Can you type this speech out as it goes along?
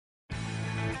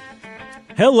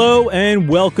Hello and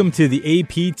welcome to the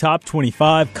AP Top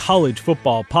 25 College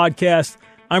Football Podcast.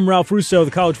 I'm Ralph Russo,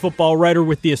 the college football writer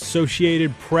with the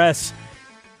Associated Press.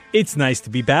 It's nice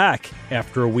to be back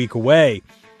after a week away.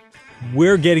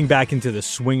 We're getting back into the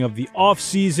swing of the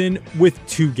offseason with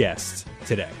two guests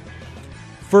today.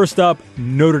 First up,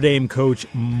 Notre Dame coach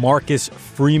Marcus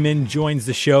Freeman joins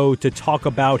the show to talk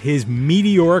about his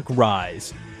meteoric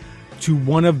rise to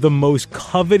one of the most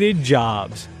coveted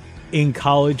jobs in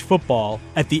college football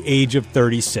at the age of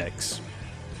 36.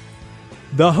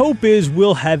 The hope is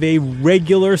we'll have a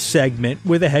regular segment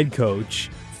with a head coach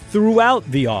throughout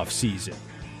the offseason.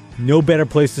 No better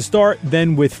place to start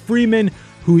than with Freeman,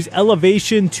 whose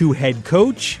elevation to head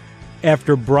coach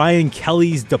after Brian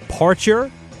Kelly's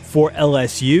departure for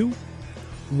LSU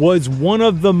was one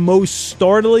of the most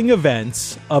startling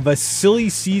events of a silly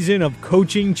season of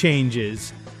coaching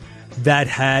changes that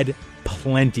had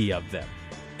plenty of them.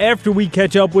 After we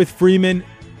catch up with Freeman,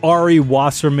 Ari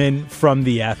Wasserman from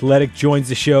The Athletic joins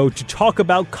the show to talk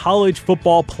about college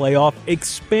football playoff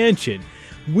expansion.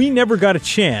 We never got a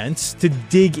chance to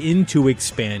dig into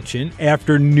expansion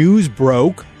after news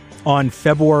broke on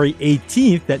February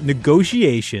 18th that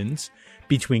negotiations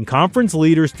between conference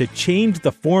leaders to change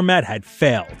the format had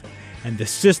failed, and the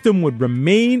system would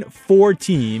remain 4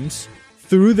 teams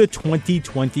through the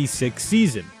 2026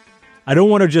 season. I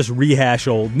don't want to just rehash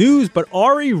old news, but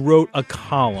Ari wrote a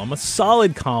column, a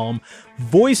solid column,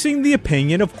 voicing the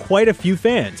opinion of quite a few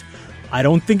fans. I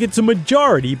don't think it's a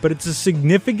majority, but it's a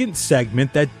significant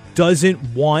segment that doesn't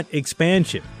want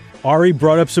expansion. Ari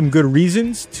brought up some good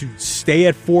reasons to stay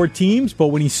at 4 teams, but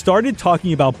when he started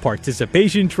talking about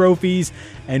participation trophies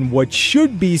and what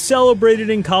should be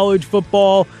celebrated in college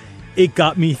football, it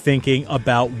got me thinking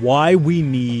about why we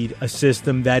need a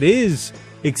system that is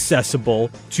accessible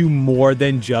to more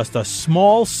than just a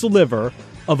small sliver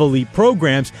of elite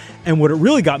programs. And what it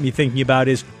really got me thinking about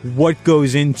is what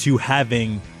goes into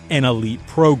having an elite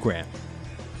program.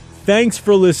 Thanks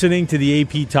for listening to the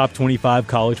AP Top 25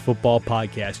 College Football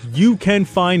Podcast. You can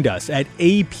find us at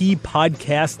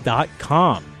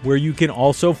appodcast.com, where you can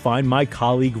also find my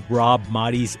colleague Rob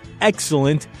Motti's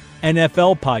excellent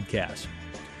NFL podcast.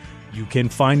 You can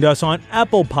find us on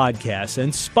Apple Podcasts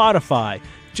and Spotify,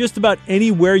 just about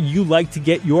anywhere you like to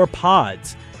get your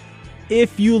pods.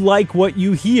 If you like what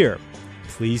you hear,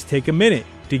 please take a minute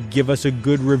to give us a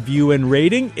good review and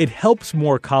rating. It helps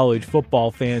more college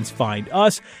football fans find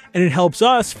us, and it helps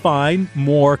us find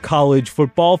more college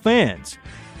football fans.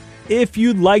 If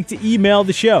you'd like to email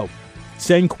the show,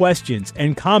 send questions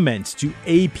and comments to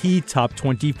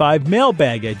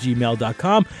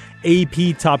aptop25mailbag@gmail.com,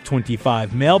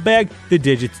 aptop25mailbag, the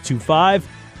digits 25,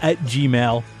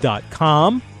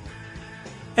 @gmail.com.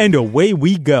 And away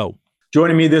we go.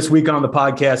 Joining me this week on the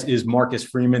podcast is Marcus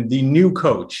Freeman, the new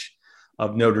coach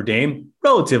of Notre Dame,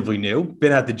 relatively new,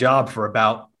 been at the job for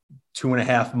about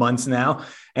 2.5 months now.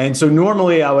 And so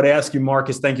normally I would ask you,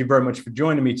 Marcus, thank you very much for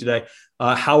joining me today.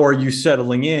 How are you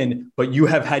settling in? But you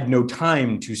have had no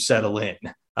time to settle in.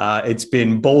 It's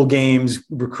been bowl games,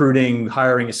 recruiting,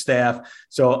 hiring a staff.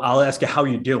 So I'll ask you, how are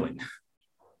you doing?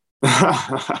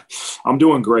 I'm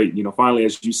doing great. Finally,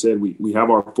 as you said, we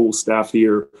have our full staff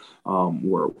here.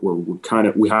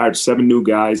 We hired 7 new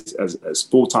guys as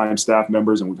full-time staff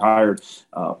members, and we've hired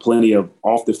plenty of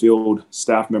off-the-field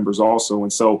staff members also.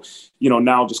 And so,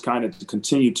 now just kind of to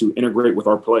continue to integrate with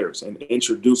our players and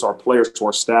introduce our players to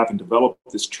our staff and develop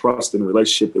this trust and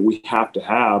relationship that we have to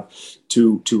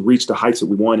reach the heights that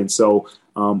we want. And so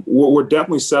we're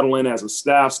definitely settling as a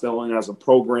staff, settling as a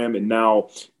program, and now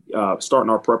starting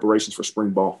our preparations for spring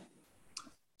ball.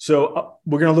 So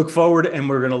we're going to look forward and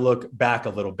we're going to look back a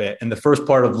little bit. And the first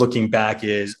part of looking back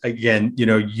is, again,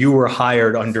 you were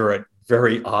hired under a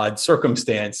very odd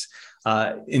circumstance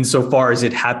insofar as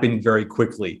it happened very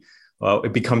quickly.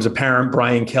 It becomes apparent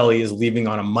Brian Kelly is leaving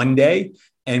on a Monday.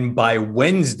 And by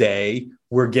Wednesday,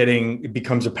 it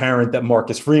becomes apparent that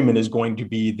Marcus Freeman is going to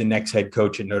be the next head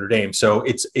coach at Notre Dame. So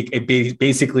it's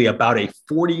basically about a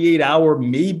 48-hour,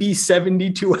 maybe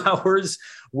 72 hours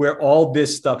where all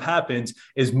this stuff happens.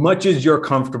 As much as you're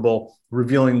comfortable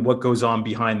revealing what goes on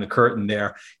behind the curtain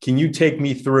there, can you take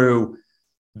me through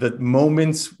the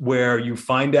moments where you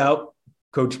find out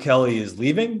Coach Kelly is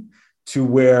leaving to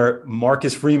where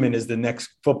Marcus Freeman is the next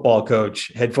head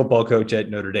football coach at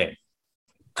Notre Dame?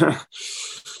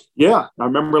 Yeah, I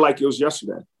remember like it was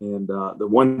yesterday. And the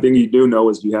one thing you do know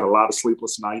is you had a lot of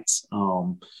sleepless nights.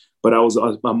 But I was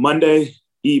a Monday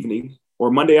evening or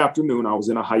Monday afternoon, I was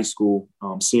in a high school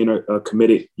seeing a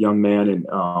committed young man. And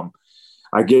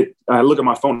I look at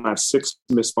my phone and I have 6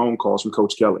 missed phone calls from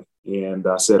Coach Kelly. And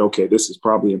I said, okay, this is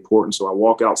probably important. So I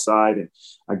walk outside and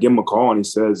I give him a call and he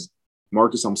says,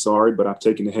 Marcus, I'm sorry, but I've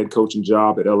taken the head coaching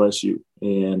job at LSU.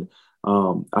 And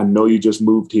I know you just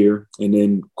moved here. And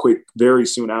then very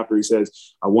soon after, he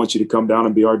says, I want you to come down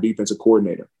and be our defensive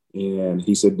coordinator. And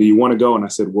he said, do you want to go? And I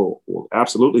said, well,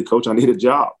 absolutely, Coach, I need a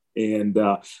job. And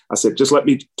I said, just let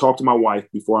me talk to my wife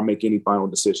before I make any final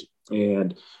decision.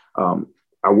 And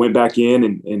I went back in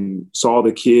and saw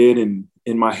the kid, and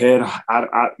in my head,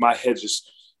 my head's just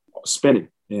spinning,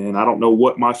 and I don't know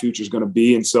what my future is going to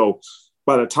be. And so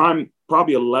by the time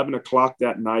probably 11 o'clock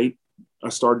that night, I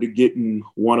started getting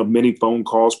one of many phone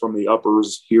calls from the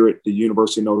uppers here at the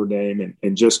University of Notre Dame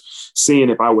and just seeing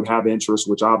if I would have interest,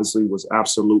 which obviously was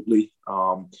absolutely,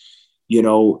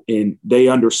 and they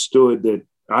understood that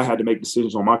I had to make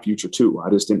decisions on my future too. I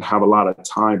just didn't have a lot of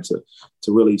time to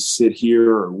really sit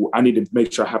here. I need to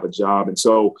make sure I have a job. And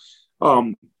so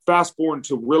fast forward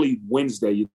to really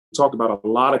Wednesday, you talked about a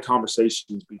lot of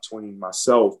conversations between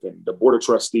myself and the board of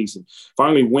trustees. And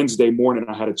finally, Wednesday morning,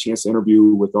 I had a chance to interview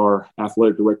with our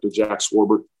athletic director, Jack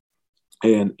Swarbrick.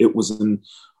 And it was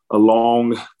a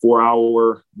long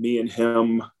 4-hour, me and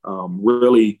him,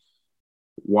 really,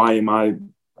 why am I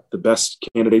the best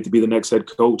candidate to be the next head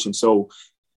coach? And so,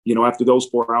 after those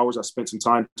 4 hours, I spent some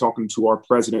time talking to our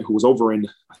president, who was over I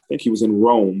think he was in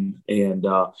Rome, and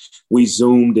we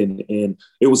Zoomed, and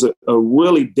it was a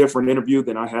really different interview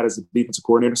than I had as a defensive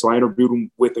coordinator. So I interviewed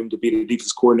with him to be the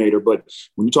defensive coordinator. But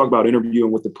when you talk about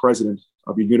interviewing with the president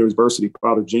of your university,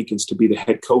 Father Jenkins, to be the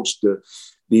head coach,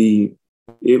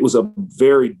 it was a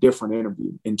very different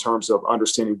interview in terms of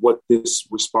understanding what this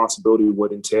responsibility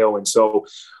would entail. And so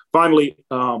finally,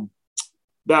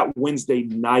 that Wednesday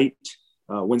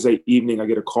evening, I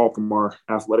get a call from our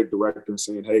athletic director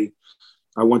saying, hey,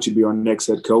 I want you to be our next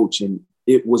head coach. And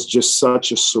it was just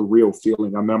such a surreal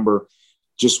feeling. I remember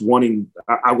just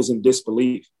I was in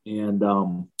disbelief. And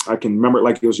I can remember it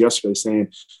like it was yesterday,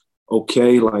 saying,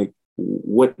 okay, like,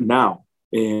 what now?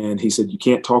 And he said, you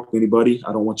can't talk to anybody.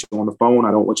 I don't want you on the phone.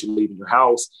 I don't want you leaving your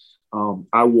house.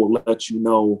 I will let you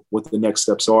know what the next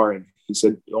steps are. And he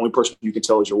said, the only person you can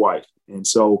tell is your wife. And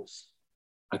so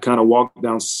I kind of walked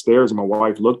downstairs and my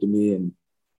wife looked at me and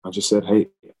I just said, hey,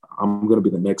 I'm going to be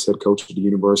the next head coach at the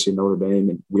University of Notre Dame.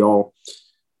 And we all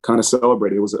kind of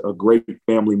celebrated. It was a great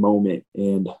family moment.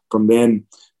 And from then,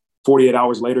 48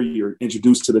 hours later, you're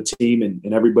introduced to the team,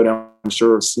 and everybody, I'm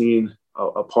sure, has seen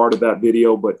a part of that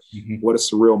video. But what a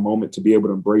surreal moment to be able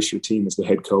to embrace your team as the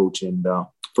head coach. And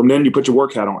from then, you put your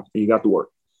work hat on and you got to work.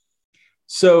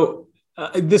 So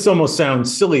this almost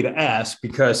sounds silly to ask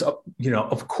because,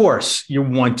 of course, you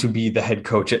want to be the head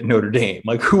coach at Notre Dame.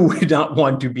 Like, who would not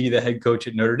want to be the head coach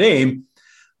at Notre Dame?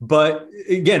 But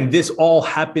again, this all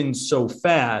happened so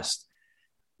fast.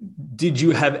 Did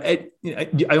you have, I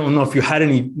don't know if you had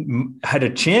a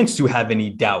chance to have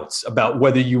any doubts about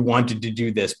whether you wanted to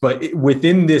do this, but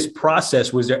within this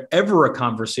process, was there ever a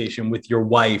conversation with your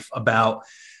wife about,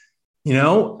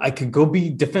 I could go be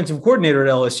defensive coordinator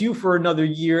at LSU for another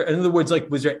year? In other words,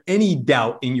 like, was there any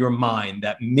doubt in your mind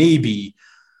that maybe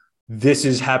this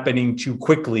is happening too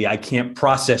quickly? I can't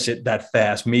process it that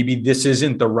fast. Maybe this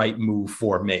isn't the right move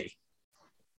for me.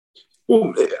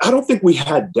 Well, I don't think we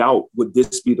had doubt, would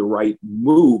this be the right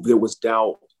move? There was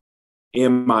doubt,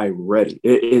 am I ready?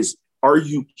 Are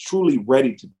you truly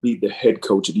ready to be the head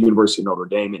coach at the University of Notre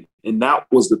Dame? And that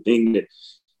was the thing that,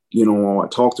 I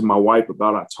talked to my wife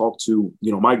about. I talked to,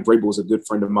 Mike Vrabel was a good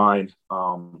friend of mine.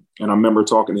 And I remember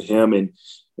talking to him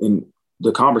and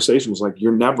the conversation was like,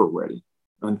 you're never ready.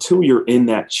 Until you're in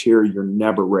that chair, you're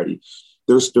never ready.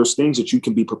 There's things that you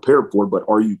can be prepared for, but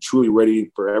are you truly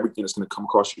ready for everything that's going to come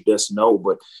across your desk? No,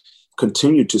 but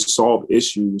continue to solve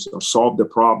issues or solve the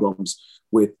problems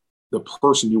with the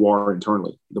person you are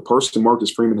internally. The person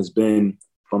Marcus Freeman has been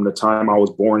from the time I was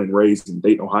born and raised in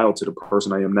Dayton, Ohio, to the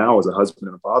person I am now as a husband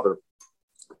and a father.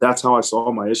 That's how I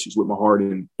solve my issues with my heart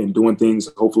and doing things,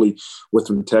 hopefully, with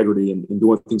integrity and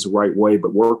doing things the right way,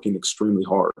 but working extremely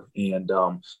hard. And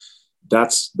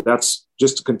that's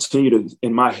just to continue to,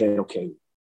 in my head, okay,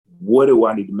 what do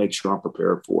I need to make sure I'm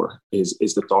prepared for is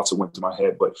the thoughts that went to my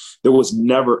head. But there was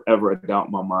never, ever a doubt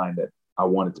in my mind that I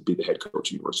wanted to be the head coach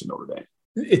at University of Notre Dame.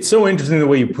 It's so interesting the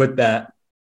way you put that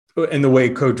and the way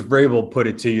Coach Vrabel put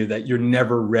it to you, that you're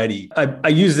never ready. I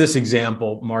use this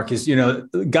example, Marcus,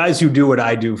 guys who do what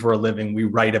I do for a living, we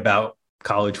write about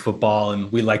college football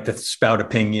and we like to spout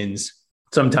opinions.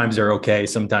 Sometimes they're okay.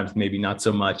 Sometimes maybe not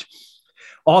so much.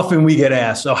 Often we get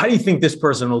asked, so how do you think this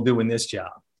person will do in this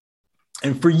job?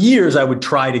 And for years, I would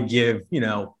try to give,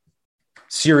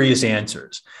 serious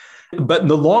answers. But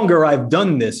the longer I've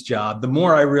done this job, the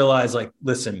more I realize, like,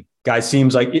 listen, guy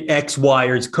seems like X, Y,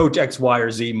 or Coach X, Y,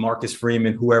 or Z, Marcus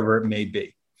Freeman, whoever it may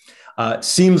be.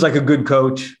 Seems like a good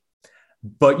coach,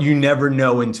 but you never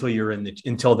know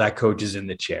until that coach is in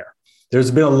the chair.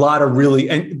 There's been a lot of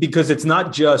and because it's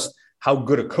not just how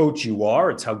good a coach you are,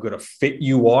 it's how good a fit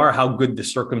you are, how good the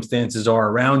circumstances are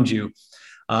around you.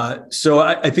 So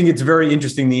I think it's very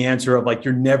interesting, the answer of like,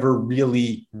 you're never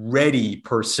really ready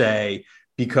per se,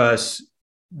 because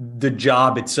the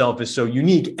job itself is so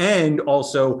unique. And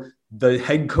also the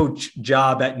head coach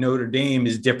job at Notre Dame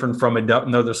is different from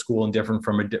another school and different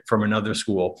from another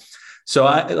school. So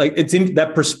it's in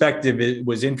that perspective, it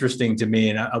was interesting to me.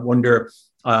 And I wonder,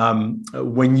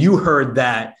 when you heard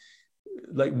that,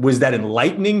 like, was that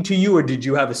enlightening to you, or did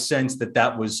you have a sense that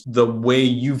that was the way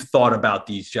you've thought about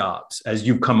these jobs as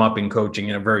you've come up in coaching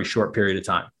in a very short period of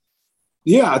time?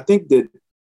 Yeah, I think that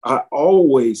I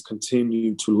always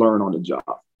continue to learn on the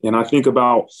job. And I think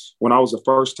about when I was a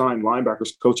first-time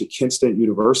linebackers coach at Kent State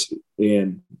University,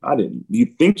 and you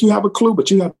think you have a clue,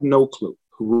 but you have no clue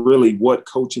really what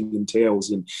coaching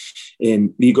entails. And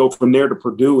you go from there to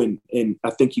Purdue, and I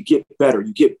think you get better.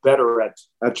 You get better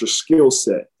at your skill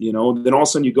set, Then all of a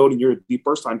sudden you go to your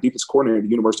first-time defense coordinator at the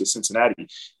University of Cincinnati.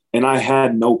 And I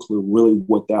had no clue really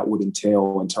what that would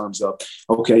entail in terms of,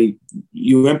 okay,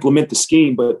 you implement the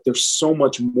scheme, but there's so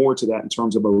much more to that in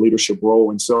terms of a leadership role.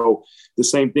 And so the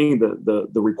same thing, the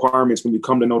requirements when you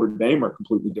come to Notre Dame are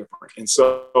completely different. And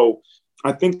so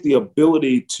I think the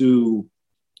ability to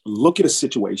look at a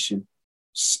situation,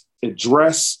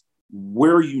 address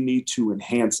where you need to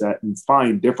enhance that, and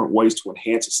find different ways to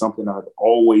enhance it, something I've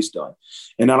always done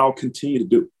and that I'll continue to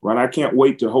do, right? I can't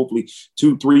wait to hopefully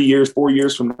 2, 3 years, 4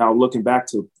 years from now, looking back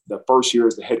to the first year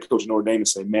as the head coach of Notre Dame and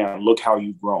say, man, look how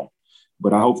you've grown.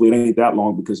 But hopefully it ain't that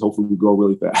long, because hopefully we grow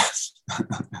really fast.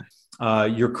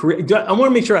 Your career, I want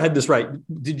to make sure I had this right.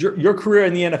 Did your career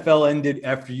in the NFL ended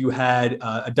after you had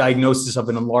a diagnosis of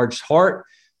an enlarged heart?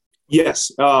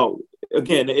 Yes.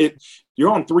 Again, you're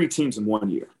on 3 teams in 1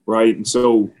 year, right? And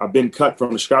so I've been cut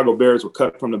from the Chicago Bears, we're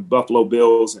cut from the Buffalo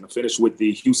Bills, and I finished with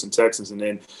the Houston Texans. And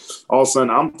then all of a sudden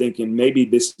I'm thinking maybe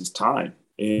this is time.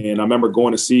 And I remember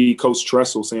going to see Coach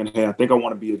Tressel saying, hey, I think I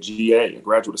want to be a GA, a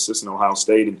graduate assistant at Ohio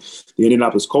State, and the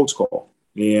Indianapolis coach call.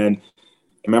 And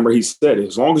I remember he said,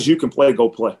 as long as you can play, go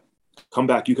play. Come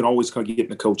back, you can always come get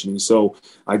into coaching. And so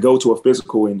I go to a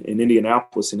physical in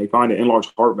Indianapolis, and they find an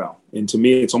enlarged heart valve. And to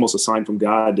me, it's almost a sign from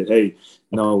God that, hey,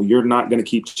 no, you're not going to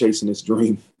keep chasing this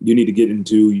dream. You need to get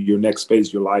into your next phase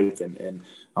of your life. And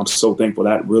I'm so thankful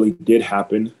that really did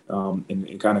happen,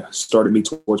 and kind of started me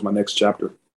towards my next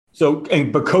chapter. So,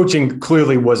 but coaching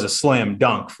clearly was a slam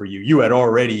dunk for you. You had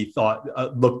already thought,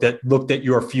 looked at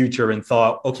your future and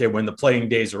thought, okay, when the playing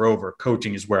days are over,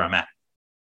 coaching is where I'm at.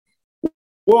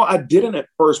 Well, I didn't at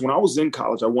first. When I was in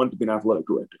college, I wanted to be an athletic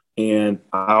director. And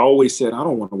I always said, I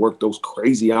don't want to work those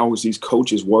crazy hours these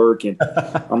coaches work. And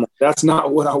I'm like, that's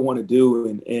not what I want to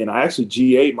do. And I actually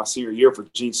GA'd my senior year for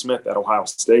Gene Smith at Ohio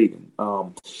State.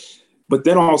 But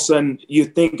then all of a sudden, you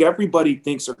think everybody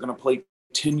thinks they're going to play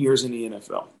 10 years in the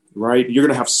NFL, right? You're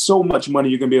going to have so much money,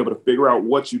 you're going to be able to figure out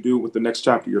what you do with the next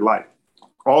chapter of your life.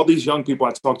 All these young people I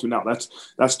talk to now,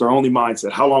 that's their only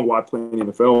mindset. How long will I play in the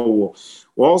NFL?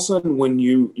 Well, all of a sudden, when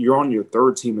you're on your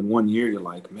 3rd team in 1 year, you're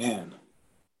like, man,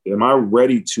 am I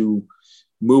ready to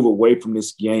move away from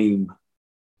this game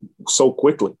so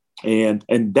quickly? And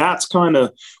that's kind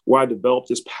of where I developed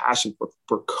this passion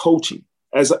for coaching.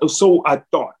 So I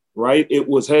thought, right? It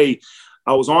was, hey,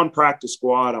 I was on practice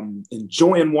squad. I'm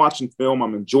enjoying watching film.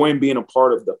 I'm enjoying being a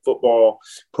part of the football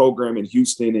program in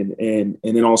Houston. And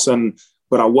then all of a sudden,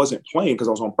 but I wasn't playing because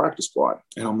I was on practice squad.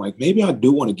 And I'm like, maybe I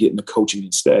do want to get into coaching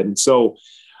instead. And so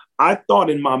I thought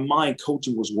in my mind,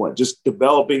 coaching was what? Just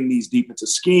developing these defensive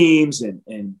schemes and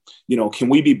can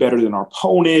we be better than our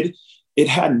opponent? It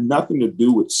had nothing to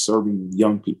do with serving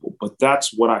young people, but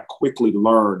that's what I quickly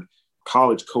learned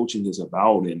college coaching is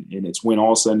about. And it's when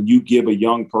all of a sudden you give a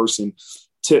young person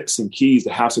tips and keys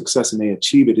to have success and they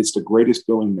achieve it. It's the greatest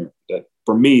feeling that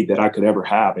for me that I could ever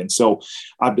have. And so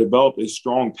I've developed a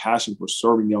strong passion for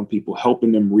serving young people,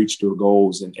 helping them reach their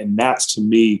goals. And that's to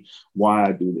me why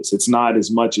I do this. It's not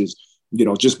as much as,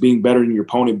 just being better than your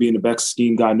opponent, being the best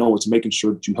scheme guy. No, it's making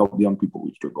sure that you help young people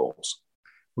reach their goals.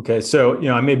 Okay. So,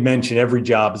 I made mention every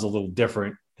job is a little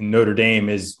different. And Notre Dame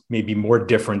is maybe more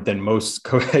different than most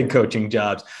head coaching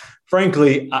jobs.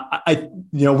 Frankly,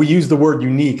 we use the word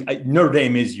unique. Notre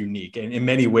Dame is unique. And in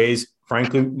many ways,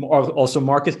 frankly, also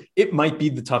Marcus, it might be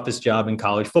the toughest job in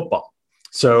college football.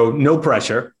 So no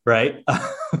pressure, right?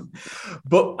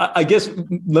 But I guess,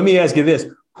 let me ask you this.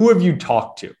 who have you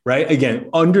talked to, right? Again,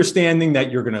 understanding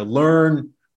that you're going to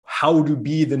learn how to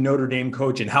be the Notre Dame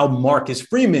coach and how Marcus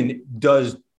Freeman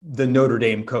does the Notre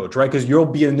Dame coach, right? Because you'll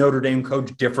be a Notre Dame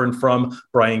coach different from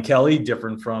Brian Kelly,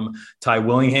 different from Ty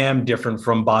Willingham, different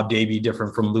from Bob Davie,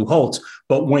 different from Lou Holtz.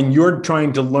 But when you're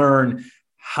trying to learn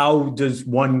how does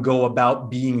one go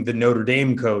about being the Notre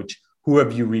Dame coach, who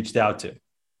have you reached out to?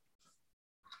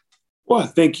 Well, I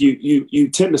think you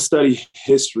tend to study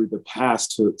history, the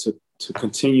past, to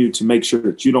continue to make sure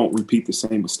that you don't repeat the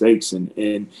same mistakes.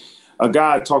 And a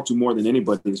guy I talked to more than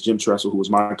anybody is Jim Tressel, who was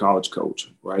my college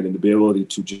coach, right? And the ability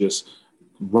to just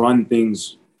run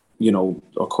things,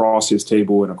 across his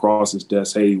table and across his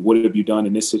desk. Hey, what have you done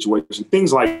in this situation?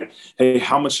 Things like, hey,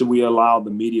 how much should we allow the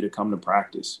media to come to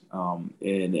practice?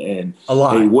 And a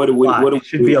lot. Hey, what do we? It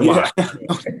should be a lot.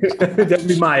 That'd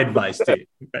be my advice to you.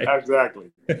 Right?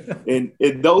 Exactly. and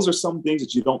those are some things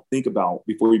that you don't think about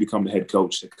before you become the head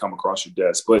coach that come across your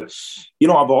desk. But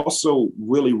I've also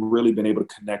really, really been able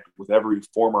to connect with every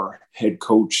former head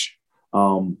coach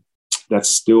that's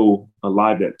still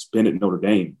alive, that's been at Notre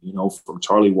Dame, from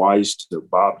Charlie Weiss to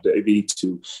Bob Davie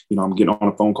to, I'm getting on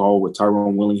a phone call with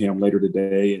Tyrone Willingham later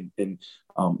today. And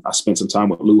I spent some time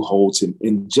with Lou Holtz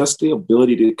and just the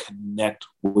ability to connect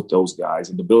with those guys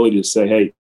and the ability to say,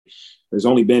 hey, I'm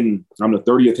the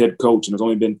 30th head coach, and there's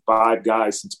only been 5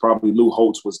 guys since probably Lou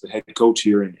Holtz was the head coach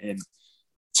here. And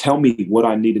tell me what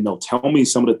I need to know. Tell me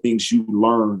some of the things you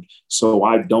learned so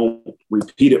I don't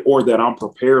repeat it, or that I'm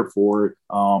prepared for it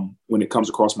when it comes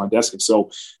across my desk. And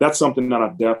so that's something that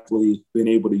I've definitely been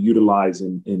able to utilize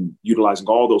in utilizing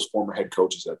all those former head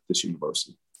coaches at this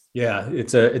university. Yeah,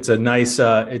 it's a nice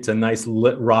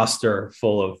lit roster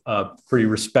full of pretty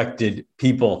respected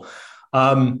people.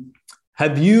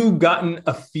 Have you gotten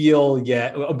a feel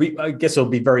yet? I guess it'll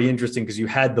be very interesting because you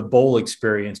had the bowl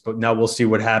experience, but now we'll see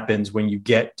what happens when you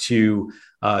get to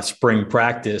spring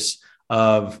practice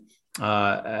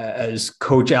as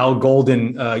Coach Al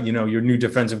Golden, your new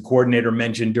defensive coordinator,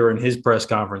 mentioned during his press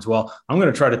conference. Well, I'm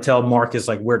going to try to tell Marcus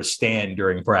where to stand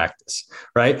during practice,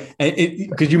 right? And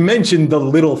because you mentioned the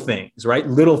little things, right?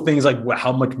 Little things like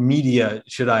how much media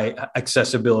should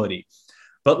accessibility,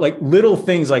 but little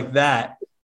things like that.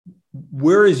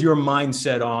 Where is your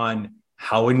mindset on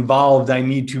how involved I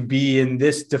need to be in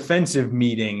this defensive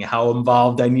meeting, how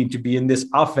involved I need to be in this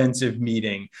offensive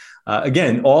meeting?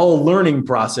 Again, all a learning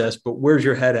process, but where's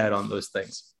your head at on those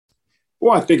things?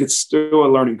 Well, I think it's still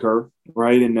a learning curve,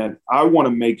 right? And that I want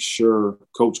to make sure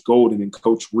Coach Golden and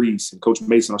Coach Reese and Coach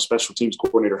Mason, our special teams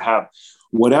coordinator, have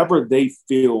whatever they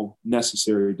feel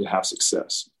necessary to have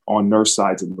success on their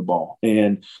sides of the ball.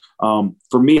 And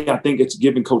for me, I think it's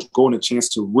giving Coach Golden a chance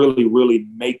to really, really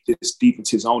make this defense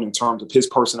his own in terms of his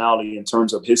personality, in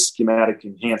terms of his schematic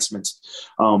enhancements.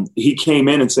 He came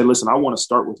in and said, listen, I want to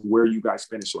start with where you guys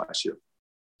finished last year.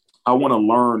 I want to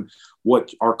learn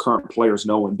what our current players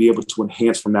know and be able to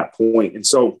enhance from that point. And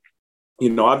so,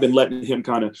 I've been letting him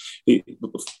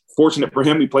fortunate for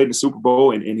him, he played in the Super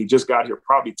Bowl and he just got here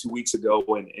probably 2 weeks ago.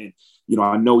 And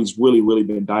I know he's really, really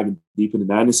been diving deep into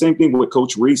that. And the same thing with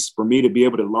Coach Reese, for me to be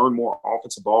able to learn more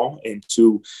offensive ball and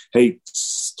to,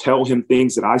 tell him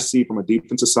things that I see from a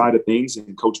defensive side of things.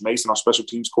 And Coach Mason, our special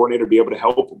teams coordinator, be able to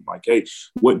help him. Hey,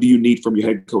 what do you need from your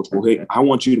head coach? Well, hey, I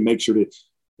want you to make sure that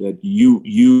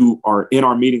you are in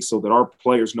our meeting so that our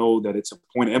players know that it's a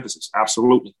point of emphasis.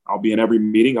 Absolutely. I'll be in every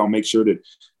meeting. I'll make sure that,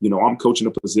 I'm coaching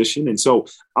a position. And so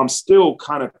I'm still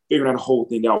kind of figuring that whole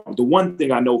thing out. The one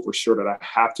thing I know for sure that I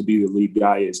have to be the lead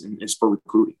guy is for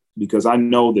recruiting, because I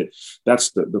know that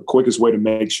that's the quickest way to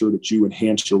make sure that you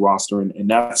enhance your roster. And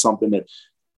that's something that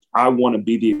I want to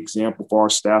be the example for our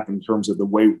staff in terms of the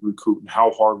way we recruit and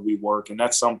how hard we work. And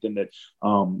that's something that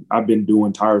I've been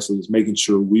doing tirelessly, is making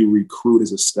sure we recruit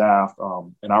as a staff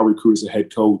and I recruit as a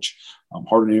head coach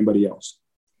harder than anybody else.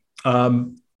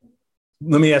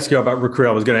 Let me ask you about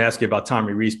recruiting. I was going to ask you about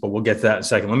Tommy Rees, but we'll get to that in a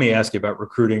second. Let me ask you about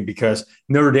recruiting, because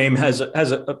Notre Dame has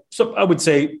I would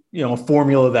say, a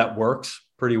formula that works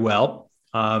pretty well.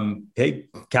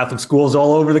 Catholic schools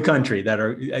all over the country that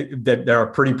are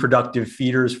pretty productive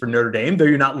feeders for Notre Dame, though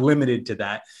you're not limited to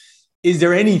that. Is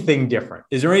there anything different?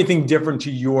 Is there anything different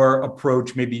to your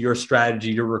approach, maybe your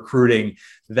strategy to recruiting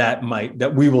that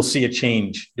we will see a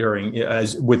change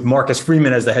with Marcus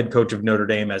Freeman as the head coach of Notre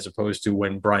Dame, as opposed to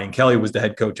when Brian Kelly was the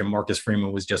head coach and Marcus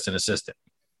Freeman was just an assistant?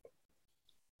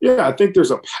 Yeah, I think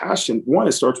there's a passion. One,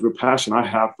 it starts with a passion I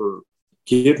have for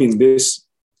giving this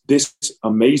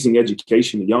amazing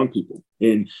education to young people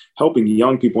and helping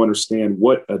young people understand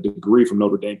what a degree from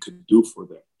Notre Dame could do for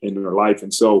them in their life.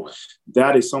 And so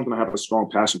that is something I have a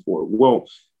strong passion for. Well,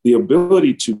 the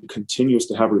ability to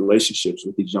continuously have relationships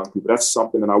with these young people, that's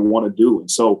something that I want to do. And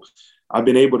so I've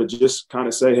been able to just kind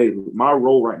of say, hey, my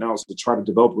role right now is to try to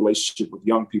develop relationships with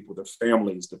young people, their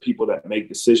families, the people that make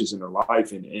decisions in their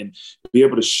life, and be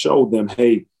able to show them,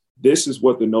 hey, this is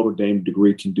what the Notre Dame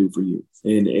degree can do for you.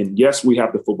 And yes, we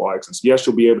have the football excellence. Yes,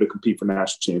 you'll be able to compete for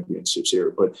national championships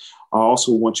here. But I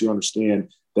also want you to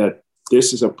understand that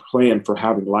this is a plan for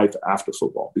having life after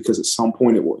football, because at some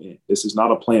point it will end. This is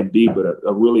not a plan B, but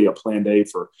really a plan A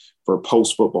for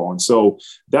post football. And so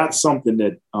that's something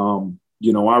that,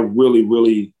 I really,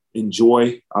 really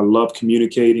enjoy. I love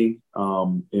communicating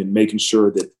and making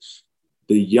sure that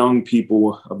the young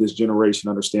people of this generation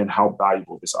understand how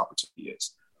valuable this opportunity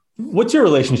is. What's your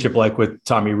relationship like with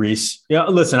Tommy Rees? Yeah,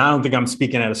 listen, I don't think I'm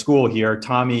speaking out of school here.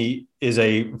 Tommy is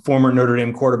a former Notre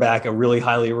Dame quarterback, a really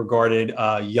highly regarded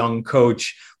young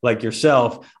coach like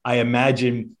yourself. I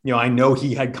imagine, I know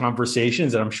he had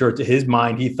conversations, and I'm sure to his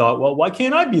mind, he thought, well, why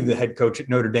can't I be the head coach at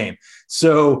Notre Dame?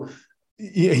 So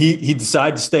he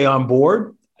decided to stay on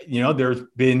board. There's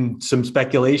been some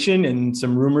speculation and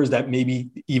some rumors that maybe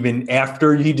even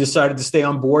after he decided to stay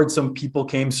on board, some people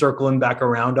came circling back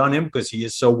around on him because he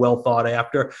is so well thought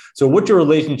after. So what's your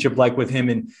relationship like with him,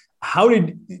 and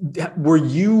were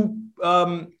you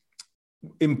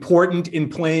important in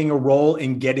playing a role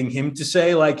in getting him to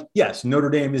say, like, yes, Notre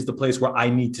Dame is the place where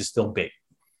I need to still be?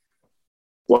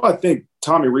 Well, I think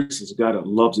Tommy Rees is a guy that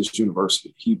loves this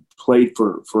university. He played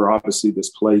for obviously this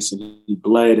place, and he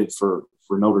bled it for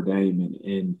Notre Dame,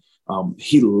 and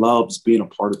he loves being a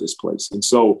part of this place. And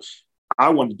so I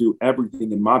want to do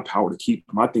everything in my power to keep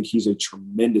him. I think he's a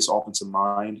tremendous offensive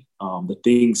mind. The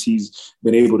things he's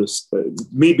been able to,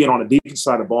 me being on the defensive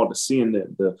side of the ball, to seeing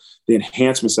the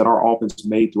enhancements that our offense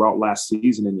made throughout last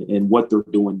season and what they're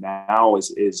doing now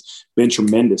is been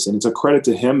tremendous. And it's a credit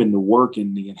to him and the work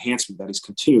and the enhancement that he's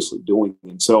continuously doing.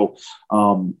 And so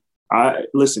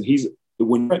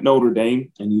when you're at Notre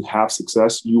Dame and you have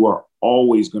success, you are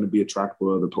always going to be attracted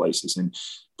to other places. And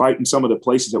fighting some of the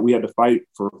places that we had to fight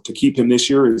to keep him this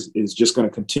year is just going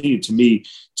to continue to me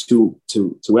to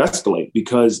escalate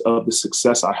because of the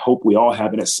success I hope we all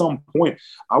have. And at some point,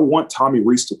 I want Tommy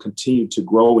Rees to continue to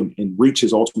grow and reach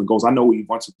his ultimate goals. I know he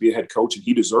wants to be a head coach, and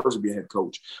he deserves to be a head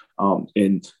coach.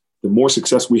 And the more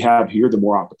success we have here, the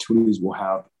more opportunities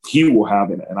he will have.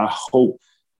 And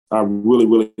I really,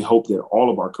 really hope that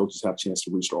all of our coaches have a chance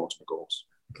to reach their ultimate goals.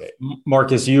 Okay.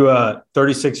 Marcus, you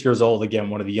 36 years old, again,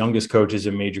 one of the youngest coaches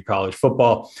in major college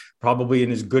football, probably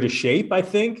in as good a shape, I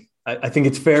think. I think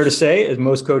it's fair to say, as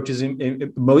most coaches,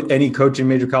 any coach in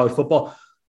major college football,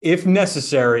 if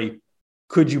necessary,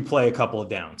 could you play a couple of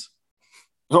downs?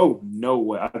 Oh, no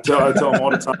way. I tell them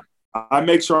all the time. I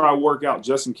make sure I work out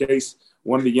just in case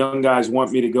one of the young guys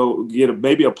want me to go get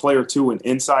maybe a play or two, an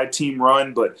inside team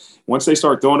run. But once they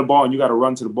start throwing the ball and you got to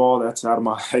run to the ball, that's out of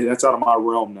my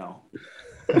realm now.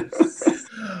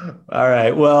 All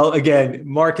right. Well, again,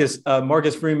 Marcus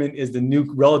Freeman is the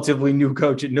relatively new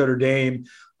coach at Notre Dame.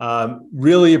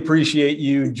 Really appreciate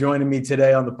you joining me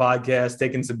today on the podcast,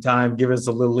 taking some time, giving us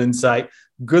a little insight.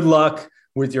 Good luck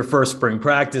with your first spring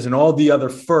practice and all the other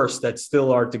firsts that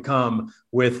still are to come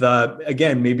with,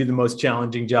 again, maybe the most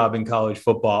challenging job in college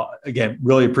football. Again,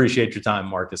 really appreciate your time,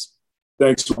 Marcus.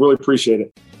 Thanks. Really appreciate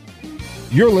it.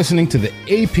 You're listening to the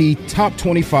AP Top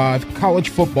 25 College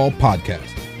Football Podcast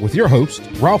with your host,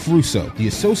 Ralph Russo, the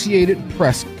Associated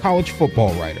Press college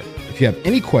football writer. If you have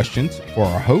any questions for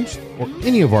our host or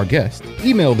any of our guests,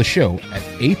 email the show at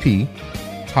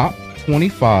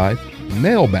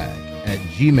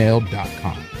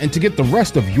aptop25mailbag@gmail.com. And to get the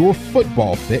rest of your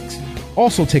football fix,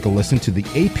 also take a listen to the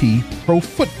AP Pro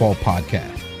Football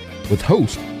Podcast with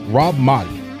host Rob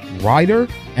Motti, writer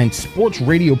and sports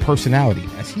radio personality,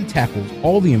 as he tackles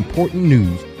all the important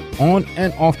news on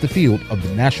and off the field of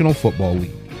the National Football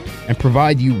League, and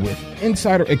provide you with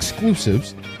insider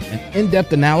exclusives and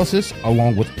in-depth analysis,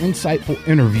 along with insightful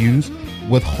interviews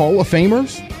with Hall of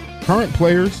Famers, current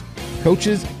players,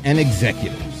 coaches, and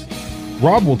executives.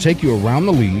 Rob will take you around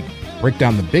the league, break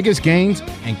down the biggest games,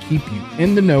 and keep you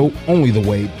in the know only the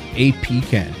way AP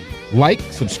can. Like,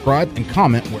 subscribe, and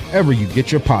comment wherever you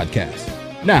get your podcasts.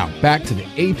 Now, back to the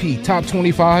AP Top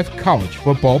 25 College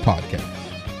Football Podcast.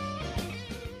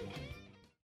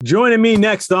 Joining me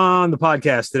next on the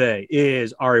podcast today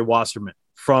is Ari Wasserman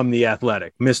from The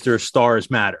Athletic. Mr.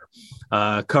 Stars Matter.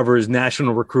 Covers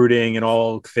national recruiting and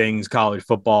all things college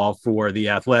football for The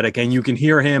Athletic. And you can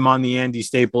hear him on the Andy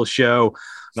Staples Show,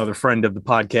 another friend of the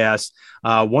podcast,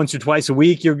 once or twice a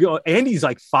week. Andy's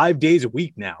like 5 days a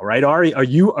week now, right, Ari?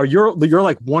 You're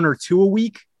like 1 or 2 a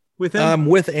week with him? I'm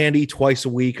with Andy twice a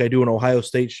week. I do an Ohio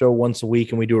State show once a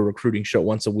week, and we do a recruiting show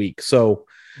once a week. So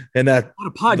And that what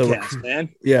a podcast, man.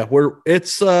 Yeah,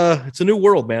 it's a new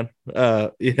world, man.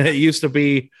 It used to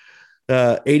be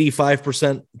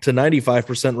 85% to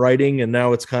 95% writing, and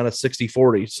now it's kind of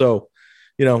 60-40. So,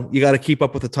 you got to keep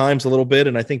up with the times a little bit.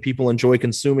 And I think people enjoy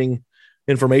consuming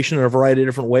information in a variety of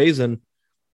different ways. And,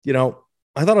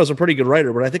 I thought I was a pretty good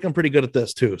writer, but I think I'm pretty good at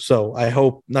this too. So I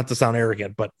hope not to sound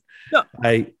arrogant, but no.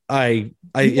 I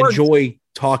enjoy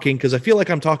talking because I feel like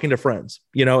I'm talking to friends,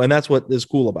 and that's what is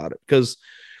cool about it. Because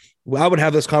I would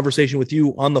have this conversation with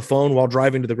you on the phone while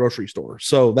driving to the grocery store.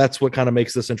 So that's what kind of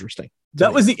makes this interesting.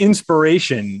 That was the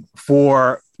inspiration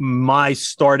for my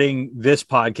starting this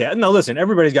podcast. Now, listen,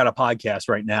 everybody's got a podcast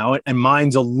right now, and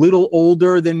mine's a little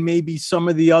older than maybe some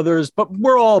of the others, but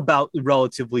we're all about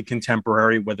relatively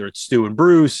contemporary, whether it's Stu and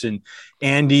Bruce, and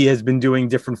Andy has been doing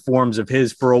different forms of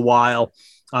his for a while.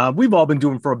 We've all been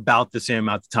doing for about the same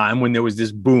amount of time when there was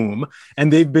this boom,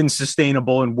 and they've been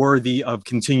sustainable and worthy of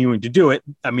continuing to do it.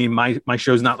 I mean, my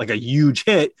show's not like a huge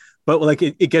hit, but like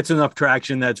it gets enough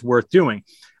traction that's worth doing.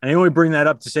 And I only bring that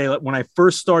up to say that when I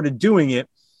first started doing it,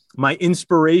 my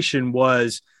inspiration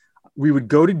was we would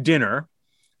go to dinner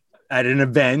at an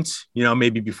event,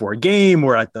 maybe before a game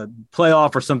or at the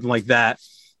playoff or something like that.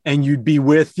 And you'd be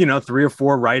with, 3 or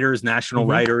 4 writers, national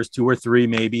writers, 2 or 3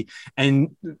 maybe.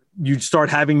 And you'd start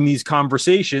having these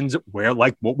conversations where,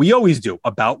 like what we always do,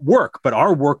 about work. But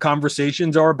our work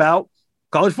conversations are about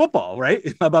college football,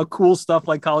 right? About cool stuff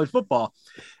like college football.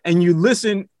 And you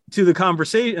listen to the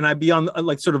conversation, and I'd be on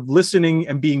like sort of listening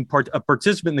and being a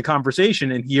participant in the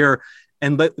conversation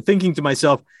and thinking to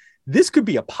myself, this could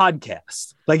be a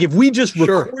podcast. Like if we just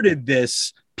recorded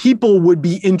this, people would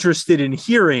be interested in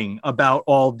hearing about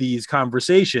all these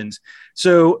conversations.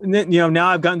 So, now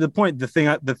I've gotten to the point, the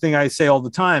thing I say all the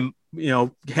time,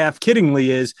 half kiddingly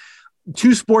is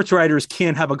 2 sports writers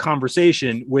can't have a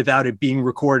conversation without it being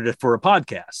recorded for a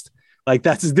podcast. Like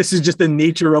this is just the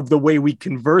nature of the way we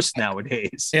converse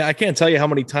nowadays. Yeah. I can't tell you how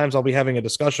many times I'll be having a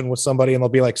discussion with somebody and they'll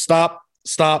be like, stop,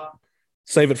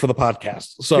 save it for the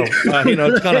podcast. So, it's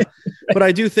kind of, but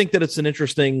I do think that it's an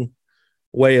interesting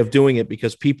way of doing it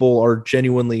because people are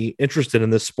genuinely interested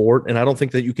in this sport. And I don't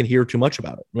think that you can hear too much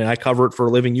about it. I mean, I cover it for a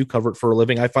living. You cover it for a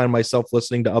living. I find myself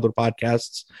listening to other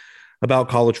podcasts about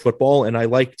college football. And I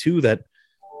like too, that,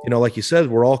 like you said,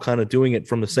 we're all kind of doing it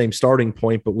from the same starting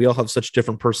point, but we all have such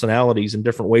different personalities and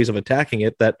different ways of attacking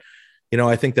it that,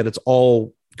 I think that it's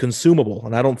all consumable.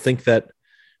 And I don't think that,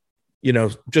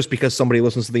 just because somebody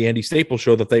listens to the Andy Staples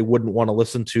show that they wouldn't want to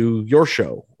listen to your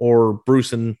show or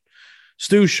Bruce and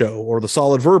Stu's show or the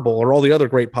Solid Verbal or all the other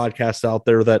great podcasts out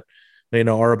there that,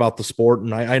 are about the sport.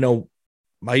 And I know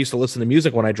I used to listen to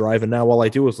music when I drive, and now all I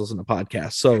do is listen to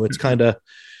podcasts. So it's kind of,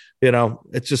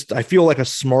 it's just, I feel like a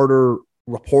smarter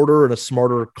reporter and a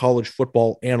smarter college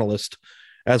football analyst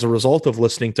as a result of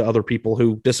listening to other people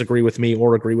who disagree with me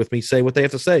or agree with me say what they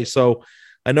have to say. So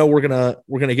I know we're gonna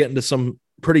get into some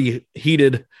pretty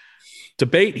heated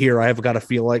debate here. I've got to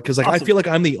feel like, because I feel like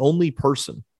I'm the only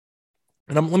person,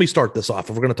 and let me start this off.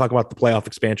 If we're going to talk about the playoff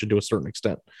expansion to a certain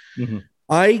extent,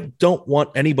 I don't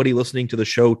want anybody listening to the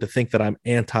show to think that I'm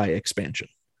anti-expansion.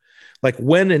 Like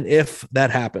when and if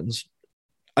that happens,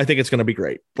 I think it's going to be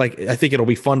great. Like, I think it'll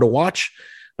be fun to watch.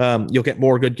 You'll get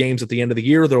more good games at the end of the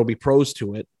year. There'll be pros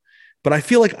to it. But I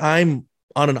feel like I'm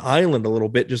on an island a little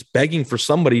bit, just begging for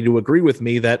somebody to agree with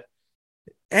me that,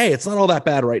 hey, it's not all that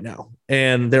bad right now.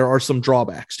 And there are some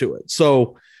drawbacks to it.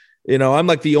 So, I'm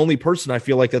like the only person I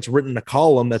feel like that's written a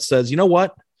column that says, you know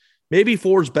what, maybe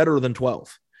 4 is better than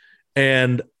 12.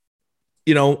 And,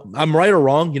 I'm right or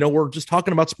wrong. We're just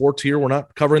talking about sports here. We're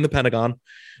not covering the Pentagon.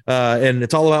 And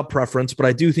it's all about preference, but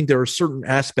I do think there are certain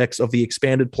aspects of the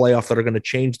expanded playoff that are going to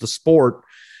change the sport.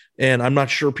 And I'm not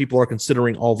sure people are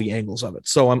considering all the angles of it.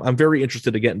 So I'm very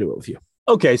interested to get into it with you.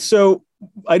 Okay. So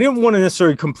I didn't want to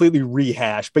necessarily completely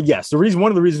rehash, but yes,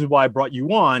 one of the reasons why I brought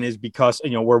you on is because,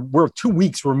 we're 2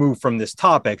 weeks removed from this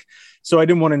topic. So I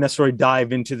didn't want to necessarily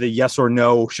dive into the yes or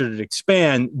no, should it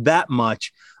expand that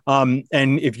much. And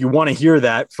if you want to hear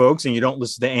that, folks, and you don't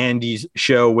listen to Andy's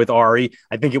show with Ari,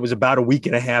 I think it was about a week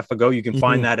and a half ago. You can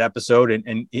find that episode,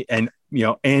 and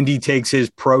Andy takes his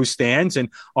pro stance, and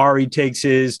Ari takes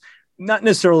his not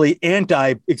necessarily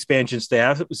anti-expansion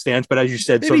stance, but as you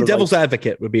said, maybe sort of devil's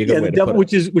advocate would be a good way to put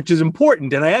it. Which is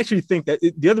important. And I actually think that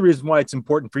the other reason why it's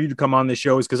important for you to come on this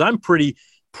show is because I'm pretty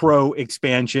pro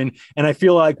expansion, and I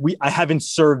feel like I haven't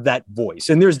served that voice.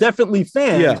 And there's definitely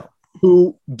fans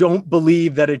who don't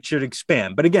believe that it should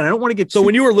expand. But again, I don't want to get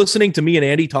when you were listening to me and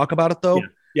Andy talk about it, though,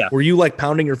 were you like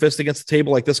pounding your fist against the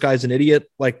table like this guy's an idiot?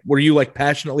 Like, were you like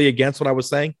passionately against what I was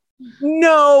saying?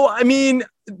 No, I mean,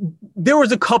 there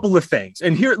was a couple of things,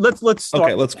 and here let's start.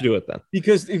 Okay, let's do it then.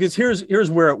 Because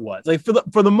here's where it was. Like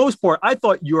for the most part, I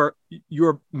thought your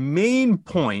main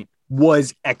point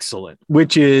was excellent,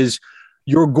 which is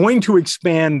you're going to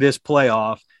expand this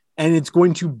playoff, and it's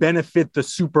going to benefit the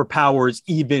superpowers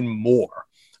even more.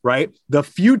 Right? The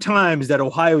few times that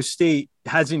Ohio State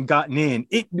hasn't gotten in,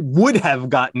 it would have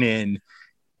gotten in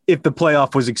if the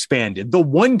playoff was expanded. The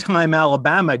one time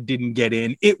Alabama didn't get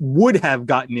in, it would have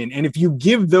gotten in. And if you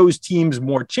give those teams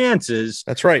more chances,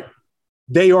 that's right,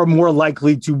 they are more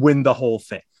likely to win the whole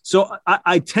thing. So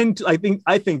I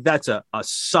think that's a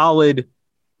solid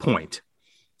point.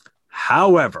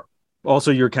 However, also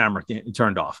your camera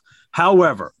turned off.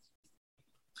 However,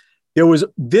 there was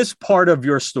this part of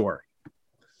your story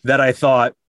that I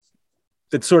thought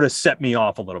that sort of set me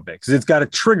off a little bit because it's got a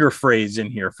trigger phrase in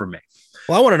here for me.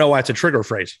 Well, I want to know why it's a trigger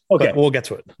phrase. Okay. We'll get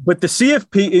to it. But the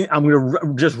CFP, I'm going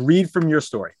to just read from your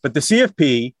story, but the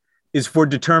CFP is for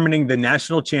determining the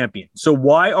national champion. So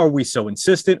why are we so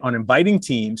insistent on inviting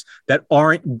teams that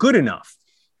aren't good enough?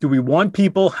 Do we want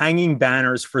people hanging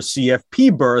banners for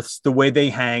CFP berths the way they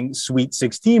hang Sweet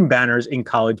 16 banners in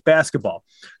college basketball?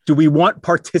 Do we want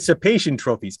participation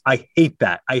trophies? I hate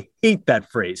that. I hate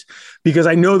that phrase because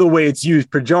I know the way it's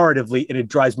used pejoratively and it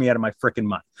drives me out of my freaking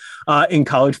mind. In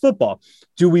college football,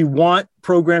 do we want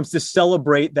programs to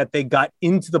celebrate that they got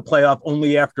into the playoff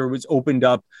only after it was opened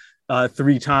up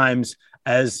three times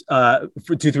as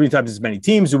three times as many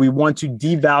teams? Do we want to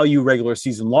devalue regular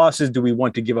season losses? Do we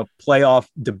want to give up playoff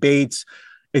debates,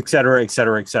 et cetera, et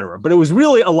cetera, et cetera? But it was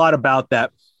really a lot about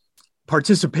that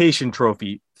participation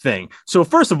trophy thing. So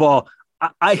first of all,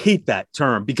 I hate that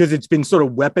term because it's been sort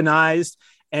of weaponized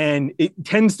and it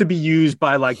tends to be used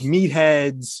by like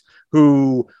meatheads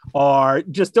who are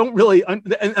just don't really,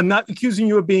 and I'm not accusing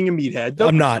you of being a meathead.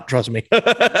 I'm not, trust me.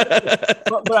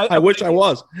 but I wish I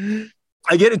was.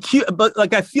 I get accused, but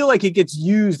like I feel like it gets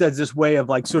used as this way of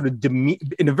like sort of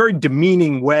in a very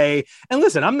demeaning way. And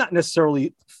listen, I'm not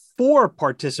necessarily for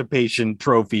participation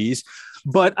trophies,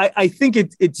 but I think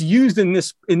it's used in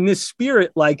this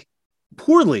spirit like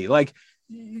poorly. Like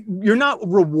you're not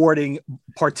rewarding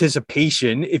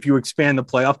participation if you expand the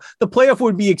playoff. The playoff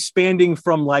would be expanding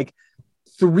from like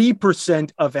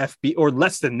 3% of FB or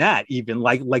less than that, even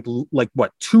like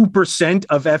what 2%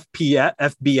 of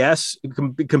FBS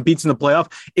competes in the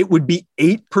playoff. It would be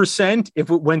 8%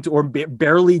 if it went to, or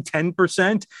barely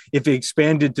 10% if it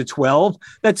expanded to 12.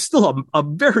 That's still a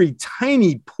very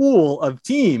tiny pool of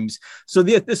teams. So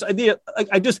this idea,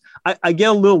 I get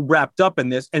a little wrapped up in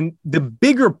this. And the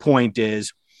bigger point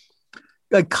is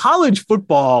like college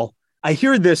football. I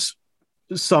hear this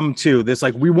some too. This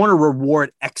like, we want to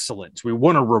reward excellence. We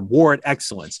want to reward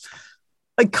excellence.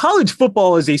 Like college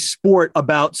football is a sport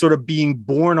about sort of being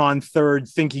born on third,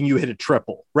 thinking you hit a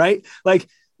triple, right? Like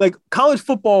college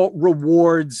football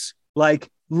rewards like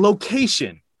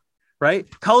location, right?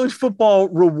 College football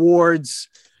rewards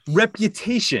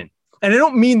reputation. And I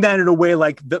don't mean that in a way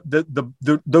like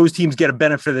those teams get a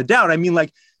benefit of the doubt. I mean,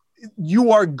 like, you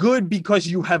are good because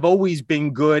you have always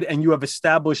been good and you have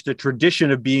established a tradition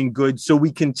of being good. So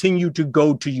we continue to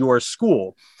go to your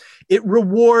school. It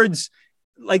rewards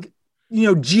like,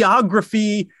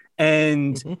 geography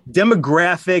and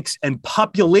demographics and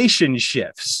population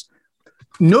shifts.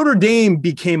 Notre Dame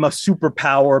became a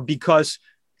superpower because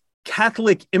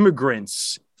Catholic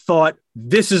immigrants thought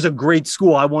this is a great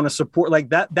school. I want to support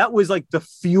like that. That was like the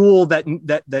fuel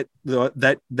that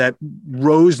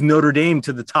rose Notre Dame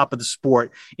to the top of the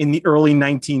sport in the early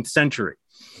 19th century,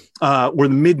 or the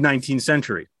mid 19th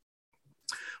century,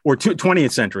 or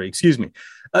 20th century. Excuse me.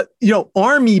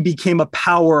 Army became a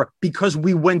power because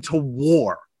we went to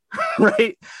war,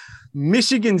 right?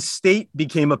 Michigan State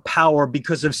became a power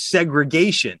because of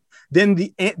segregation. Then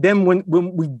when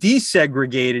we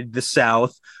desegregated the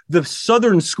South, the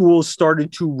Southern schools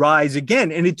started to rise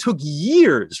again. And it took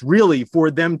years, really,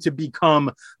 for them to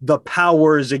become the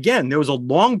powers again. There was a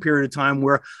long period of time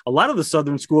where a lot of the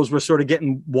Southern schools were sort of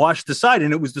getting washed aside.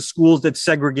 And it was the schools that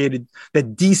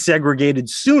desegregated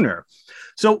sooner.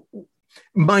 So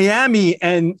Miami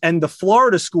and the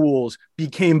Florida schools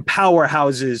became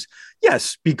powerhouses.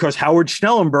 Yes, because Howard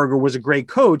Schnellenberger was a great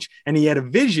coach and he had a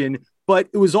vision, but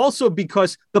it was also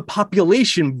because the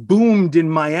population boomed in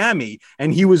Miami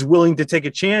and he was willing to take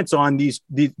a chance on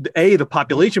the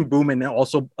population boom and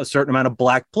also a certain amount of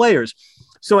black players.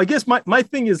 So I guess my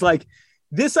thing is like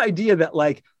this idea that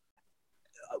like,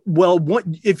 well,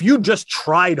 if you just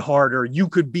tried harder, you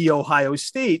could be Ohio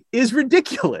State is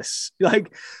ridiculous.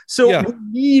 Like, so we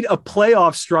need a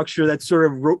playoff structure that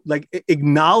sort of like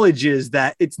acknowledges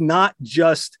that it's not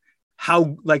just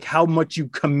how much you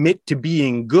commit to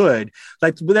being good.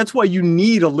 Like, that's why you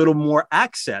need a little more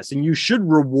access, and you should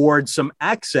reward some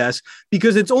access,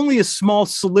 because it's only a small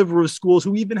sliver of schools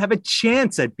who even have a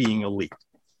chance at being elite.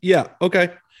 Yeah. Okay.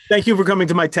 Thank you for coming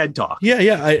to my TED Talk. Yeah.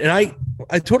 Yeah.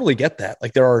 I totally get that.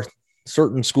 Like, there are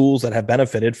certain schools that have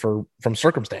benefited from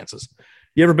circumstances.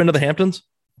 You ever been to the Hamptons?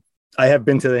 I have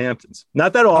been to the Hamptons.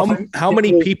 Not that often. How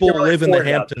many people live in the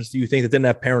Hamptons do you think that didn't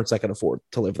have parents that could afford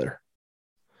to live there?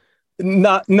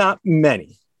 Not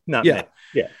many. Not many.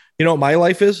 Yeah. You know what my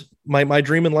life is? My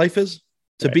dream in life is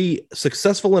to be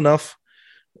successful enough,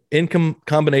 income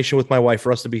combination with my wife,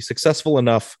 for us to be successful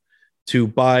enough to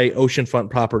buy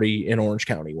oceanfront property in Orange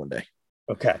County one day.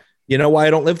 Okay. You know why I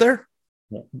don't live there?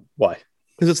 Why?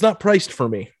 Because it's not priced for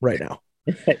me right now.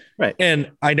 Right.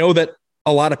 And I know that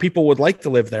a lot of people would like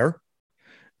to live there,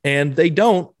 and they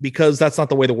don't, because that's not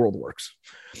the way the world works.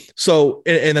 So,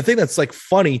 and the thing that's like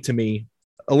funny to me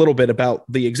a little bit about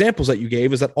the examples that you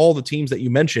gave is that all the teams that you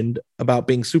mentioned about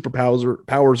being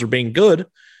superpowers or being good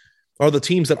are the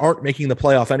teams that aren't making the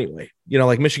playoff anyway. You know,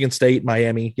 like Michigan State,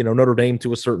 Miami, you know, Notre Dame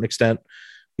to a certain extent.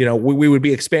 You know, we would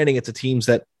be expanding it to teams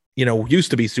that, you know,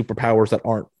 used to be superpowers that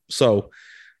aren't. So,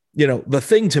 you know, the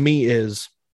thing to me is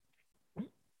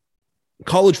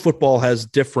college football has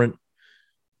different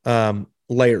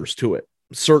layers to it.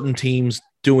 Certain teams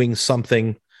doing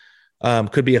something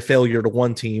could be a failure to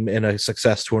one team and a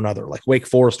success to another. Like Wake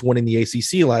Forest winning the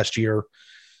ACC last year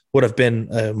would have been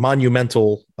a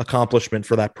monumental accomplishment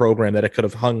for that program that it could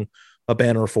have hung a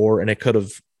banner for, and it could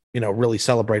have, you know, really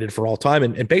celebrated for all time.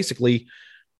 And basically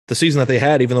the season that they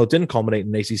had, even though it didn't culminate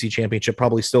in an ACC championship,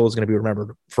 probably still is going to be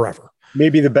remembered forever.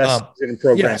 Maybe the best in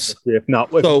program, yes. if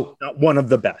not one of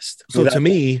the best. So to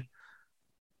me,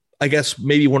 I guess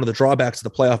maybe one of the drawbacks of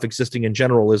the playoff existing in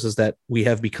general is that we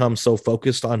have become so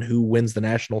focused on who wins the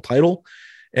national title,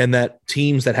 and that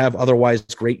teams that have otherwise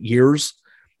great years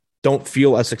don't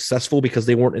feel as successful because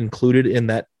they weren't included in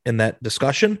that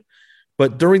discussion.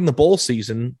 But during the bowl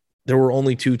season, there were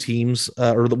only two teams,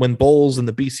 when bowls and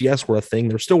the BCS were a thing,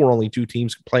 there still were only two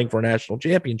teams playing for a national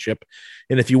championship.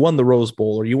 And if you won the Rose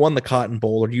Bowl, or you won the Cotton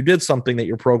Bowl, or you did something that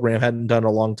your program hadn't done in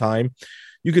a long time,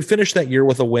 you could finish that year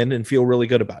with a win and feel really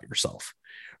good about yourself.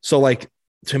 So, like,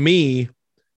 to me,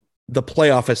 the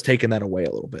playoff has taken that away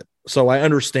a little bit. So I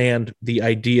understand the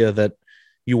idea that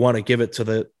you want to give it to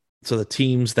the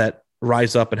teams that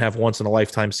rise up and have once in a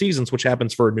lifetime seasons, which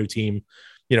happens for a new team,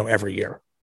 you know, every year.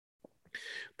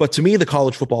 But to me, the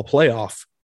college football playoff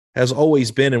has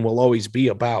always been and will always be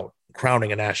about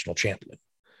crowning a national champion.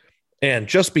 And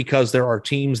just because there are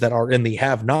teams that are in the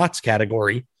have-nots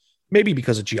category, maybe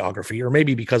because of geography, or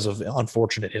maybe because of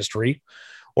unfortunate history,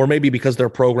 or maybe because their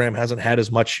program hasn't had as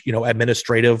much, you know,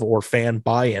 administrative or fan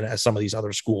buy-in as some of these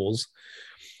other schools.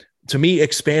 To me,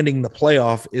 expanding the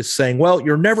playoff is saying, well,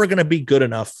 you're never going to be good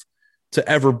enough to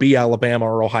ever be Alabama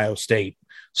or Ohio State.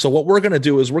 So what we're going to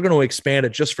do is we're going to expand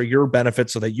it just for your benefit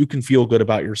so that you can feel good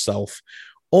about yourself,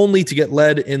 only to get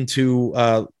led into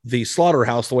the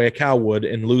slaughterhouse the way a cow would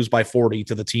and lose by 40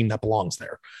 to the team that belongs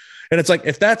there. And it's like,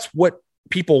 if that's what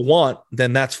people want,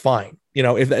 then that's fine. You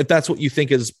know, if that's what you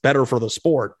think is better for the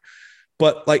sport.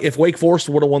 But like, if Wake Forest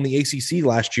would have won the ACC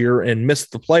last year and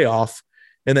missed the playoff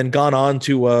and then gone on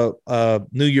to a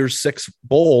New Year's Six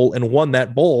bowl and won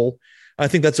that bowl, I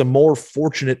think that's a more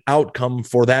fortunate outcome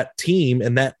for that team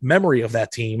and that memory of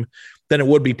that team than it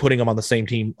would be putting them on the same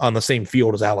team, on the same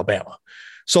field as Alabama.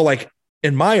 So, like,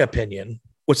 in my opinion,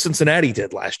 what Cincinnati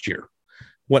did last year,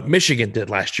 what Michigan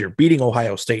did last year, beating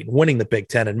Ohio State and winning the Big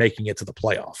Ten and making it to the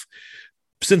playoff,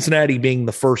 Cincinnati being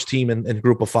the first team in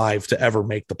Group of Five to ever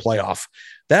make the playoff,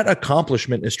 that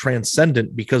accomplishment is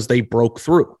transcendent because they broke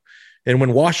through. And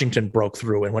when Washington broke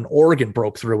through, and when Oregon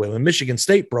broke through, and when Michigan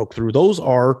State broke through, those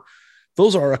are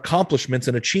accomplishments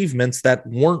and achievements that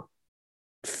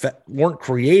weren't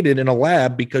created in a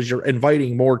lab because you're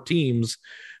inviting more teams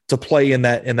to play in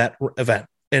that event.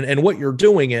 And what you're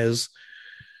doing is,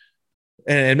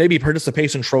 and maybe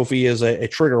participation trophy is a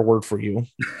trigger word for you,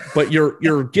 but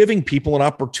you're giving people an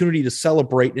opportunity to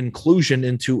celebrate inclusion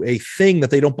into a thing that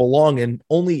they don't belong in,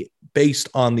 only based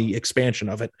on the expansion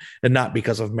of it and not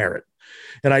because of merit.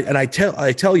 And I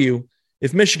tell you,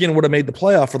 if Michigan would have made the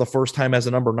playoff for the first time as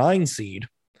a number 9 seed,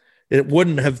 it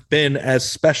wouldn't have been as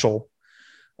special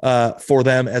for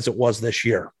them as it was this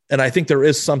year. And I think there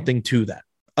is something to that.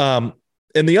 And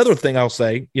the other thing I'll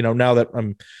say, you know, now that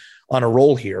I'm on a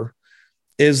roll here,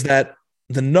 is that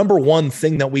the number one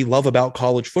thing that we love about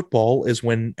college football is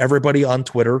when everybody on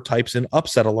Twitter types in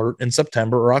upset alert in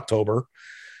September or October,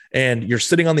 and you're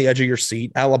sitting on the edge of your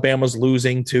seat. Alabama's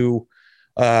losing to,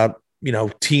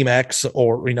 Team X,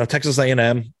 or, Texas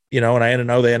A&M, and I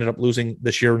know they ended up losing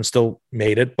this year and still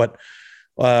made it, but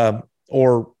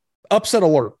or upset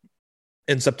alert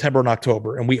in September and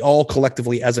October, and we all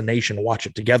collectively as a nation watch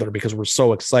it together because we're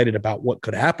so excited about what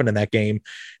could happen in that game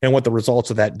and what the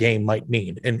results of that game might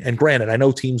mean. And granted, I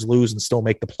know teams lose and still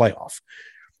make the playoff,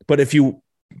 but if you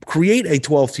create a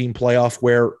 12-team playoff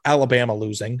where Alabama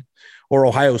losing or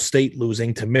Ohio State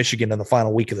losing to Michigan in the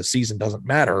final week of the season doesn't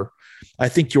matter, I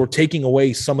think you're taking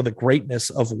away some of the greatness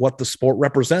of what the sport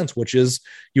represents, which is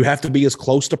you have to be as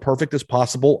close to perfect as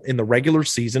possible in the regular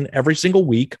season every single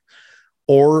week,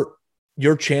 or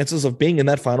your chances of being in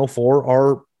that Final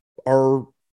Four are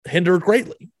hindered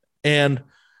greatly. And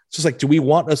it's just like, do we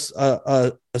want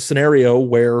a scenario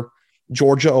where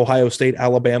Georgia, Ohio State,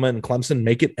 Alabama, and Clemson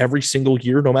make it every single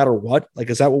year, no matter what? Like,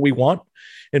 is that what we want?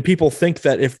 And people think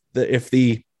that if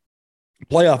the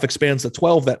playoff expands to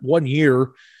 12, that 1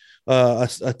 year,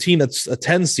 a team that's a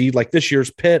 10 seed, like this year's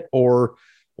Pitt or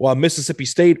Mississippi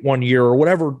State 1 year, or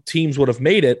whatever teams would have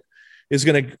made it, is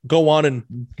going to go on and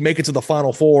make it to the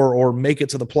Final Four or make it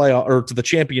to the playoff or to the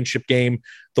championship game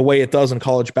the way it does in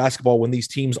college basketball when these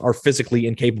teams are physically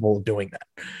incapable of doing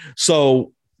that.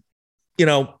 So,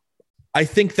 I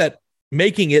think that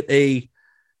making it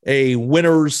a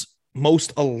winner's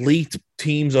most elite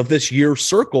teams of this year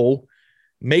circle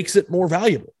makes it more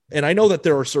valuable. And I know that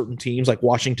there are certain teams like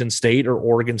Washington State or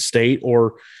Oregon State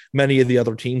or many of the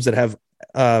other teams that have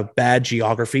bad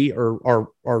geography or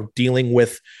are dealing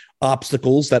with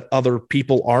obstacles that other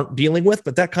people aren't dealing with,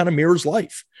 but that kind of mirrors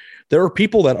life. There are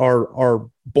people that are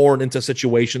born into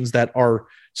situations that are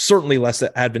certainly less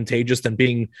advantageous than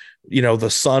being, the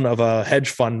son of a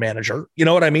hedge fund manager. You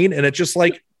know what I mean? And it's just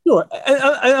like, sure.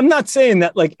 I'm not saying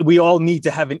that like we all need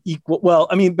to have an equal. Well,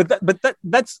 I mean,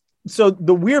 that's so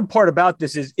the weird part about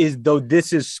this is though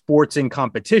this is sports in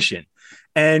competition,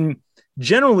 and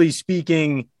generally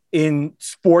speaking, in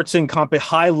sports and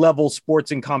high level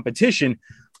sports and competition,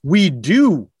 we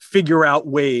do figure out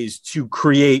ways to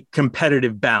create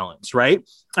competitive balance, right?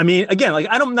 I mean, again, like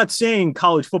I'm not saying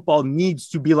college football needs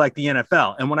to be like the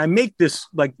NFL. And when I make this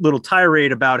like little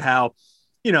tirade about how,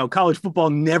 college football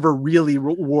never really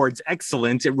rewards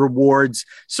excellence, it rewards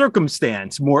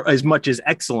circumstance more as much as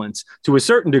excellence to a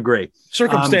certain degree.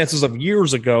 Circumstances of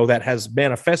years ago that has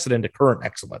manifested into current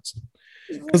excellence.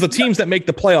 Because the teams that make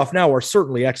the playoff now are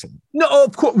certainly excellent. No,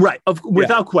 of course, right.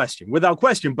 Without question.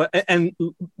 But, and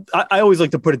I always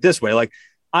like to put it this way, like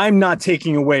I'm not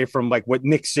taking away from like what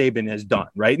Nick Saban has done,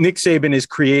 right? Nick Saban has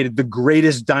created the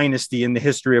greatest dynasty in the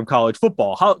history of college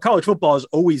football. College football has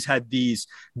always had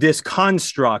this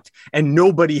construct, and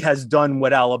nobody has done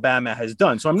what Alabama has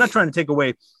done. So I'm not trying to take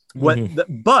away what,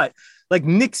 but like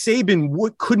Nick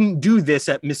Saban couldn't do this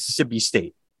at Mississippi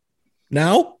State.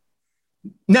 Now,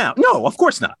 no, of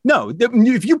course not. No,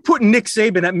 if you put Nick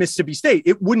Saban at Mississippi State,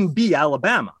 it wouldn't be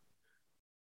Alabama.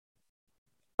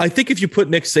 I think if you put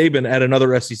Nick Saban at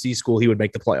another SEC school, he would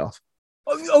make the playoff.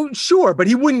 Oh, sure, but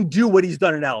he wouldn't do what he's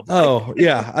done in Alabama. Oh,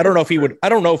 yeah. I don't know if he would. I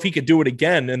don't know if he could do it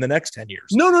again in the next 10 years.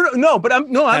 No. But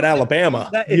I'm Alabama.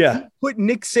 If you put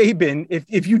Nick Saban,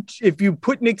 if you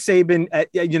put Nick Saban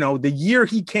at the year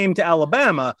he came to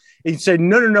Alabama, and said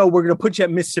no, we're going to put you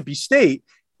at Mississippi State,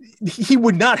 he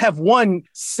would not have won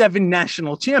 7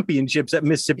 national championships at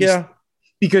Mississippi State,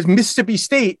 because Mississippi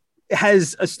State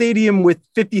has a stadium with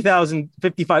 50,000,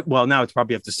 55. Well, now it's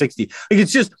probably up to 60. Like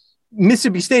it's just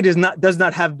Mississippi State does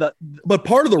not have but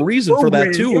part of the reason for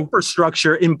that too,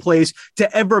 infrastructure in place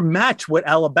to ever match what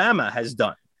Alabama has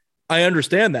done. I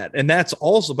understand that. And that's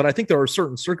also, but I think there are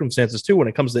certain circumstances too, when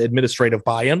it comes to administrative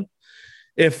buy-in.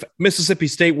 If Mississippi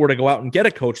State were to go out and get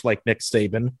a coach like Nick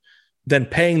Saban, then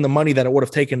paying the money that it would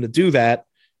have taken to do that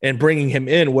and bringing him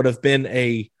in would have been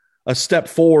a step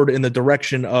forward in the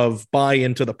direction of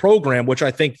buy-in to the program, which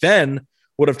I think then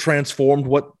would have transformed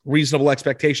what reasonable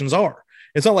expectations are.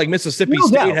 It's not like Mississippi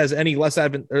State has any less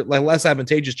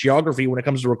advantageous geography when it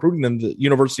comes to recruiting than the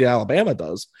University of Alabama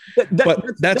does. But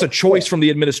that's a choice from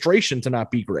the administration to not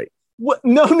be great. What?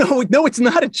 No, it's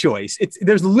not a choice.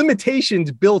 There's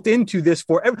limitations built into this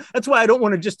that's why I don't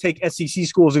want to just take SEC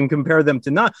schools and compare them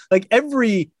to not. Like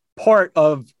every part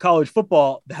of college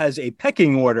football has a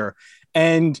pecking order.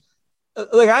 And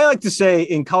like I like to say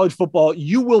in college football,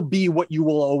 you will be what you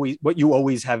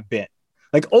always have been.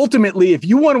 Like ultimately, if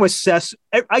you want to assess,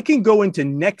 I can go into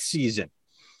next season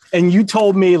and you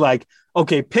told me like,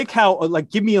 okay,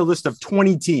 give me a list of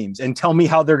 20 teams and tell me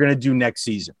how they're going to do next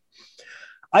season.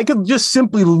 I could just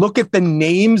simply look at the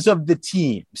names of the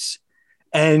teams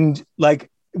and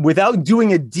like without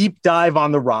doing a deep dive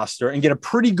on the roster and get a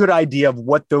pretty good idea of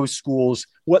what those schools,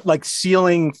 what like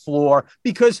ceiling, floor,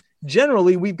 because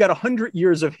generally we've got 100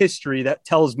 years of history that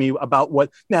tells me about what.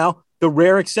 Now, the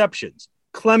rare exceptions,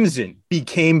 Clemson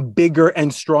became bigger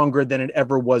and stronger than it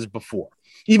ever was before,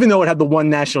 even though it had the one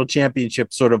national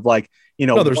championship sort of like,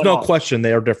 no, there's no question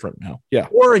they are different now. Yeah.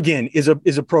 Oregon is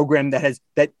a program that has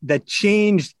that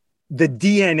changed the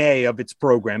DNA of its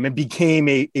program and became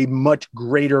a much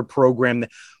greater program.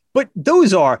 But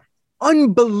those are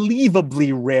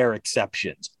unbelievably rare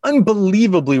exceptions,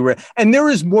 unbelievably rare. And there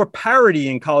is more parity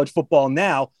in college football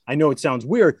now, I know it sounds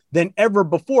weird, than ever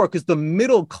before, because the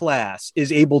middle class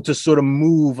is able to sort of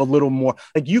move a little more.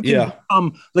 Like you can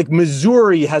become, like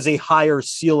Missouri has a higher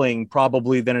ceiling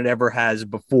probably than it ever has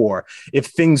before if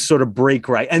things sort of break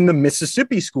right. And the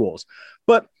Mississippi schools.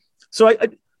 But so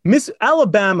Miss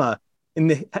Alabama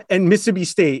and Mississippi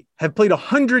State have played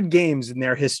 100 games in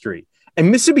their history. And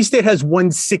Mississippi State has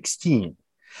won 16.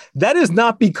 That is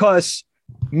not because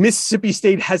Mississippi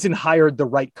State hasn't hired the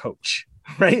right coach,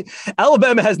 right?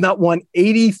 Alabama has not won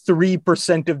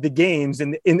 83% of the games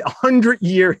in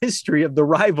 100-year history of the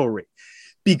rivalry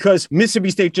because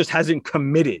Mississippi State just hasn't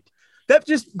committed.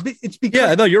 It's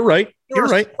because no, you're right. You're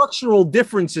right. Structural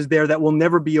differences there that will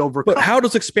never be overcome. But how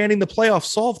does expanding the playoffs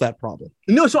solve that problem?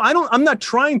 No, so I'm not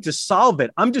trying to solve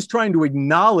it. I'm just trying to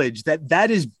acknowledge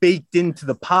that is baked into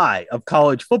the pie of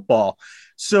college football.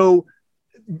 So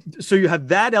you have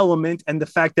that element and the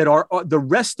fact that the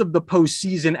rest of the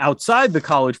postseason outside the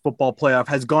college football playoff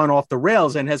has gone off the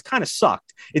rails and has kind of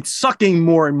sucked. It's sucking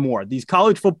more and more. These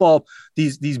college football,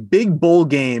 these big bowl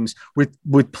games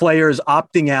with players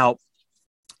opting out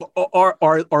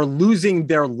are losing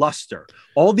their luster.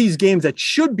 All these games that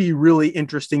should be really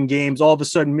interesting games, all of a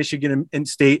sudden Michigan and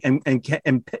State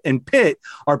and Pitt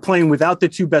are playing without the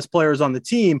two best players on the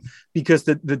team because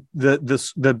the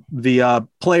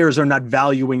players are not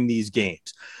valuing these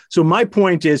games. So my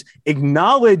point is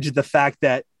acknowledge the fact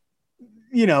that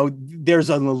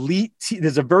there's an elite,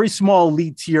 there's a very small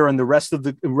elite tier, and the rest of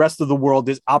the world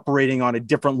is operating on a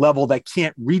different level that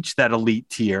can't reach that elite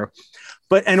tier.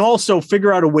 And also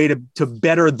figure out a way to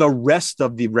better the rest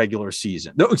of the regular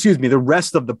season. The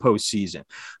rest of the postseason.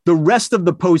 The rest of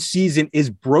the postseason is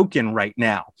broken right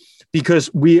now because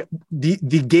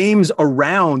the games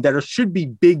around that should be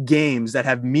big games that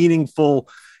have meaningful,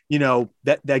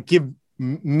 that give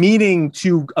meaning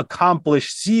to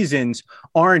accomplished seasons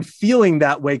aren't feeling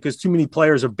that way because too many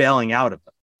players are bailing out of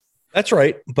them. That's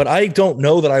right. But I don't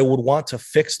know that I would want to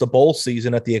fix the bowl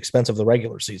season at the expense of the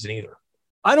regular season either.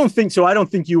 I don't think so. I don't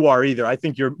think you are either. I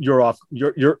think you're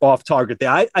off target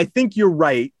there. I think you're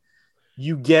right.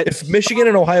 You get if Michigan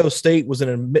and Ohio State was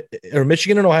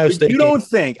Michigan and Ohio State. You don't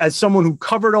think, as someone who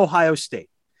covered Ohio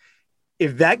State,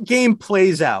 if that game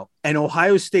plays out and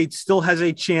Ohio State still has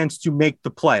a chance to make the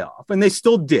playoff, and they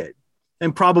still did,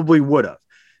 and probably would have,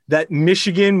 that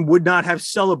Michigan would not have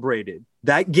celebrated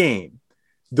that game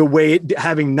the way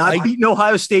having not beaten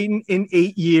Ohio State in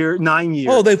 9 years.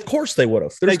 Oh, of course they would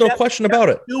have. There's no question about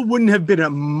it. Still wouldn't have been a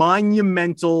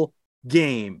monumental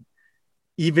game,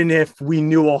 even if we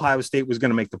knew Ohio State was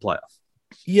going to make the playoff.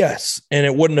 Yes, and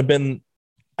it wouldn't have been.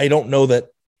 I don't know that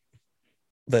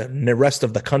the rest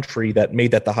of the country that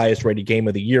made that the highest rated game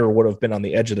of the year would have been on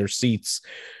the edge of their seats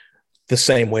the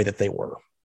same way that they were.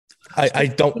 I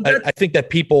think that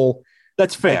people.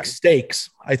 That's fair. Like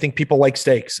stakes. I think people like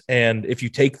stakes. And if you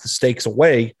take the stakes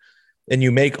away and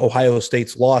you make Ohio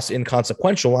State's loss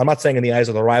inconsequential, I'm not saying in the eyes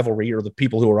of the rivalry or the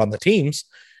people who are on the teams,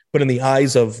 but in the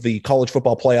eyes of the College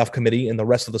Football Playoff Committee and the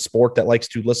rest of the sport that likes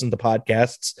to listen to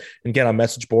podcasts and get on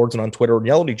message boards and on Twitter and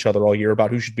yell at each other all year about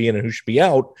who should be in and who should be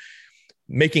out,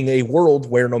 making a world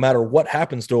where no matter what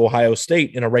happens to Ohio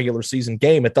State in a regular season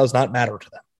game, it does not matter to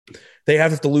them. They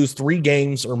have to lose 3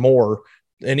 games or more.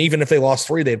 And even if they lost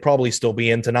 3, they'd probably still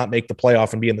be in to not make the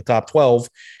playoff and be in the top 12.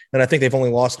 And I think they've only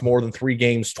lost more than 3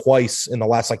 games twice in the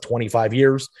last 25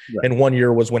 years. Right. And 1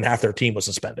 year was when half their team was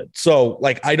suspended. So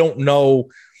I don't know,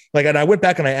 and I went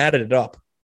back and I added it up.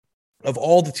 Of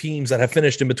all the teams that have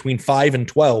finished in between 5 and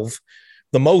 12,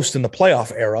 the most in the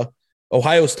playoff era,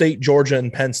 Ohio State, Georgia,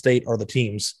 and Penn State are the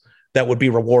teams that would be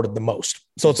rewarded the most.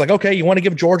 So it's okay, you want to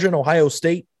give Georgia and Ohio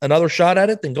State another shot at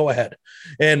it, then go ahead.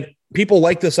 And people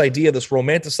like this idea, this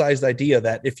romanticized idea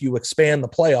that if you expand the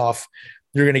playoff,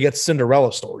 you're going to get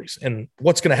Cinderella stories. And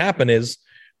what's going to happen is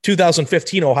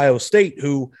 2015 Ohio State,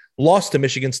 who lost to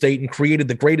Michigan State and created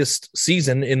the greatest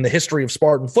season in the history of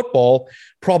Spartan football,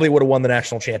 probably would have won the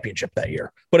national championship that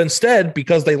year. But instead,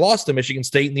 because they lost to Michigan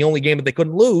State in the only game that they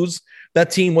couldn't lose, that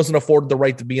team wasn't afforded the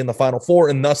right to be in the Final Four.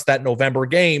 And thus that November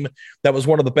game, that was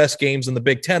one of the best games in the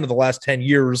Big Ten of the last 10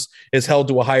 years, is held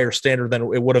to a higher standard than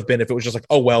it would have been if it was just like,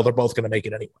 oh, well, they're both going to make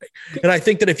it anyway. And I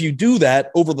think that if you do that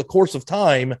over the course of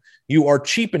time, you are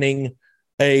cheapening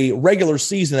a regular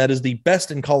season that is the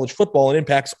best in college football and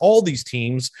impacts all these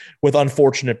teams with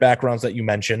unfortunate backgrounds that you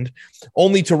mentioned,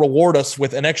 only to reward us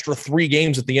with an extra 3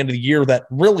 games at the end of the year that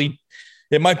really,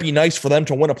 it might be nice for them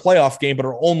to win a playoff game, but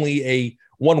are only a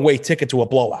one-way ticket to a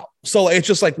blowout. So it's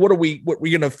just like, what we're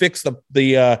going to fix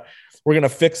we're going to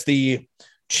fix the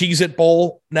Cheez-It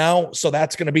Bowl now. So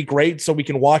that's going to be great. So we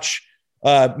can watch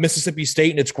Mississippi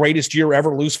State in its greatest year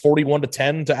ever lose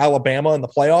 41-10 to Alabama in the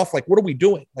playoff. Like, what are we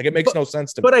doing? Like, it makes no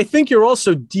sense to me. But I think you're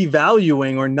also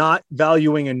devaluing or not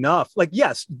valuing enough. Like,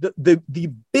 yes,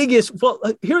 the biggest. Well,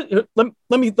 here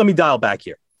let me dial back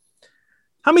here.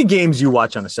 How many games do you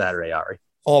watch on a Saturday, Ari?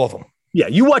 All of them. Yeah,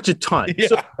 you watch a ton.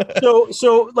 Yeah.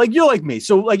 So like you're like me.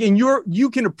 So like, and you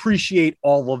can appreciate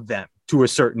all of them to a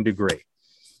certain degree.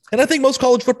 And I think most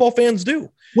college football fans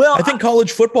do. Well, I think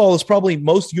college football is probably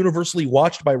most universally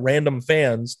watched by random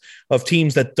fans of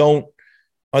teams that aren't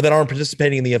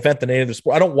participating in the event than any other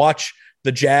sport. I don't watch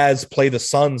the Jazz play the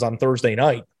Suns on Thursday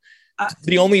night.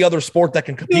 The only other sport that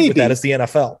can compete with that is the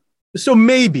NFL. So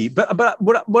maybe, but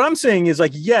what I'm saying is,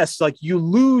 like, yes, like you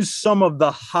lose some of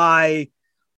the high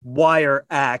wire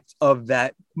act of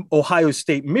that Ohio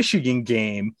State Michigan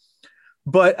game.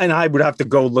 But, and I would have to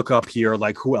go look up here,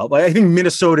 like, who else? Like, I think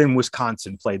Minnesota and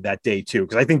Wisconsin played that day too,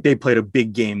 because I think they played a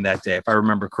big game that day, if I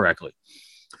remember correctly.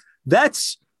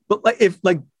 But like, if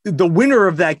like the winner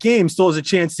of that game still has a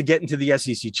chance to get into the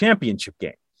SEC championship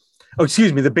game. Oh,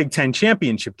 excuse me, the Big Ten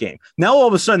championship game. Now all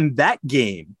of a sudden that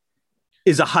game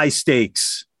is a high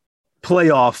stakes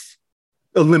playoff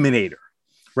eliminator,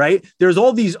 right? There's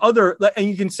all these other, and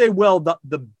you can say, well,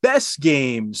 the best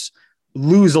games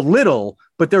lose a little,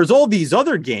 but there's all these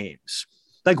other games.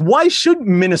 Like, why should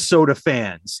Minnesota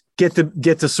fans get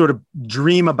to sort of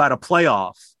dream about a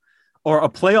playoff or a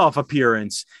playoff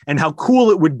appearance and how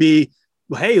cool it would be?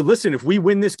 Hey, listen, if we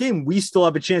win this game, we still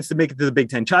have a chance to make it to the Big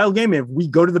Ten title game. And if we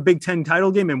go to the Big Ten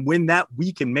title game and win that,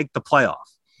 we can make the playoff.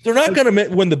 They're not going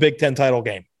to win the Big Ten title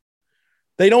game.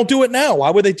 They don't do it now. Why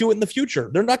would they do it in the future?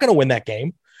 They're not going to win that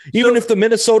game. Even if the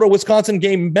Minnesota-Wisconsin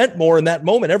game meant more in that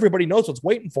moment, everybody knows what's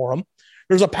waiting for them.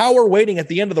 There's a power waiting at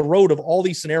the end of the road of all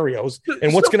these scenarios.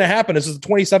 And what's going to happen is a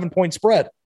 27-point spread.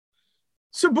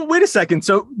 So, but wait a second.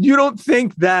 So you don't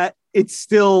think that it's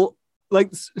still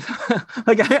like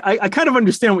I kind of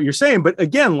understand what you're saying, but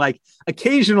again, like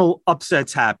occasional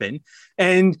upsets happen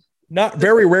and not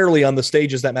very rarely on the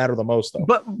stages that matter the most though.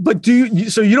 But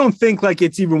so you don't think like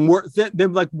it's even worth it?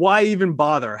 Then like, why even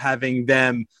bother having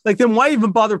them? Like, then why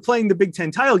even bother playing the Big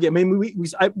Ten title game? I mean,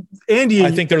 Andy,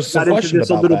 I think there's some question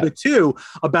about a little bit too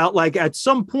about like at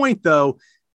some point though,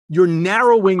 you're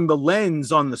narrowing the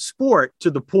lens on the sport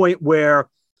to the point where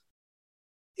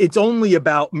it's only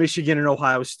about Michigan and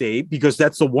Ohio State because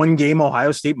that's the one game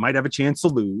Ohio State might have a chance to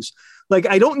lose. Like,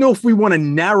 I don't know if we want to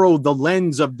narrow the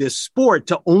lens of this sport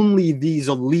to only these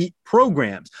elite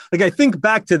programs. Like, I think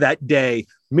back to that day,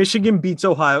 Michigan beats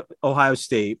Ohio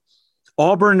State.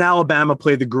 Auburn and Alabama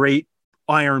play the great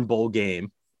Iron Bowl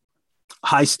game.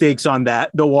 High stakes on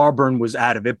that, though Auburn was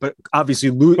out of it, but obviously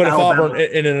lose. But if Auburn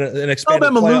in an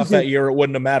expanded playoff that year, it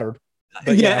wouldn't have mattered.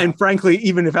 But yeah, and frankly,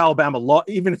 even if Alabama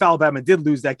did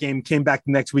lose that game, came back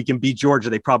the next week and beat Georgia,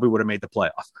 they probably would have made the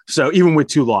playoff. So even with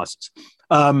 2 losses.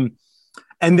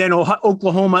 And then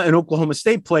Oklahoma and Oklahoma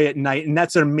State play at night, and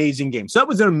that's an amazing game. So that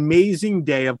was an amazing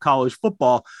day of college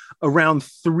football around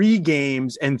 3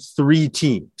 games and 3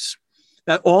 teams.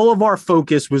 That all of our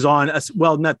focus was on us.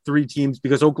 Well, not 3 teams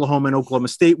because Oklahoma and Oklahoma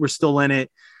State were still in it.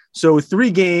 So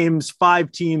 3 games,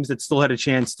 5 teams that still had a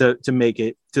chance to make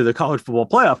it to the college football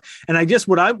playoff. And I guess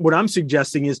what I'm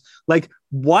suggesting is like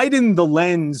widen the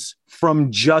lens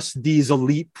from just these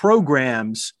elite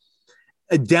programs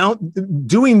down.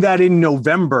 Doing that in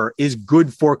November is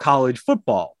good for college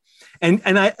football. And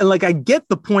I get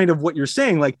the point of what you're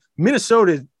saying. Like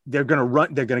Minnesota, they're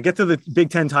going to get to the Big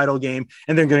Ten title game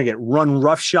and they're going to get run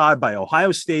roughshod by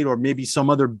Ohio State or maybe some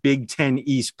other Big Ten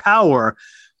East power.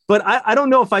 But I don't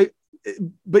know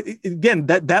but again,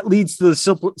 that leads to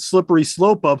the slippery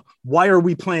slope of why are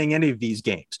we playing any of these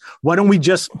games? Why don't we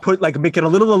just make it a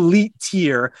little elite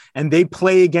tier and they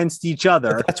play against each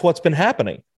other? But that's what's been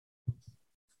happening.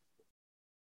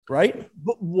 Right?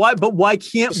 But why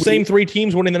can't the same 3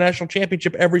 teams winning the national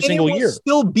championship every single year?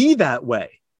 Still be that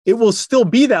way. it will still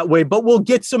be that way, but we'll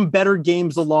get some better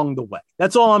games along the way.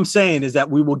 That's all I'm saying, is that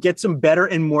we will get some better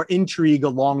and more intrigue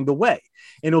along the way.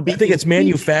 And it'll be, I think it's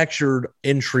manufactured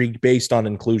intrigue based on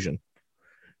inclusion.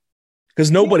 Because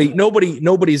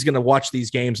nobody's going to watch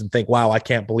these games and think, wow, I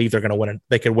can't believe they're going to win.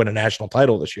 They could win a national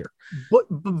title this year.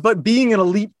 But being an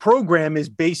elite program is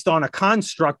based on a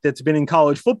construct that's been in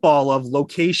college football of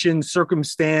location,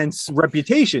 circumstance,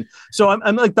 reputation. So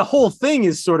I'm like, the whole thing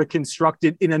is sort of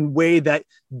constructed in a way that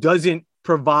doesn't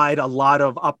provide a lot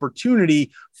of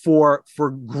opportunity for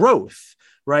growth,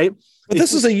 right? But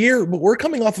this is a year, but we're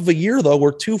coming off of a year though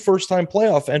where 2 first-time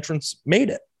playoff entrants made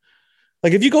it.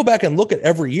 Like, if you go back and look at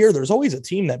every year, there's always a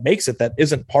team that makes it that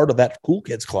isn't part of that cool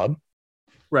kids club.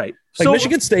 Right. Like, so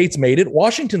Michigan State's made it.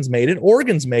 Washington's made it.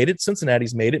 Oregon's made it.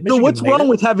 Cincinnati's made it. So what's wrong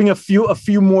with having a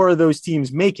few more of those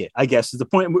teams make it, I guess, is the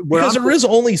point. Because there is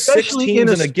only 6 teams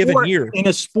in a given year. In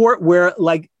a sport where,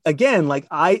 like, again, like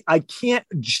I can't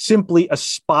simply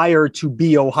aspire to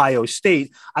be Ohio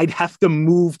State. I'd have to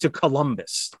move to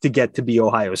Columbus to get to be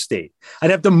Ohio State.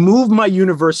 I'd have to move my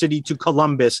university to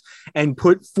Columbus and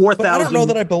put 4,000. I don't know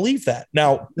that I believe that.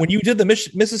 Now, when you did the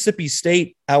Mississippi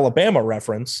State Alabama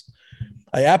reference,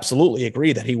 I absolutely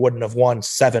agree that he wouldn't have won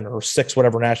 7 or 6,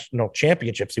 whatever national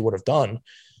championships he would have done.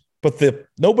 But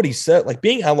nobody said, like,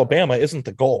 being Alabama isn't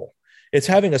the goal. It's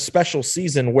having a special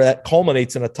season where that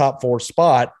culminates in a top 4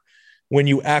 spot when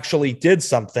you actually did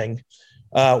something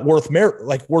worth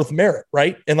merit,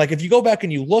 right? And like, if you go back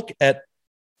and you look at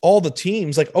all the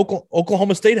teams, like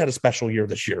Oklahoma State had a special year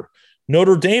this year.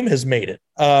 Notre Dame has made it.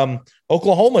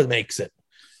 Oklahoma makes it.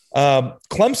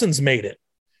 Clemson's made it.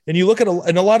 And you look at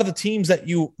a lot of the teams that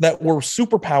were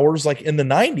superpowers, like in the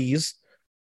 90s,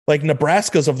 like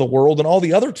Nebraska's of the world, and all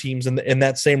the other teams in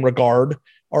that same regard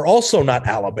are also not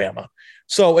Alabama.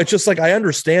 So it's just like, I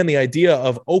understand the idea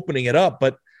of opening it up,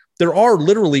 but there are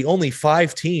literally only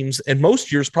 5 teams, and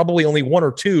most years probably only 1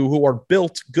 or 2 who are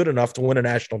built good enough to win a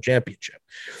national championship.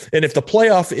 And if the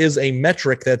playoff is a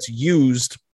metric that's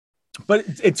used but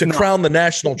it's to crown the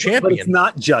national champion. But it's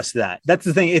not just that. That's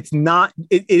the thing. It's not.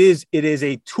 It is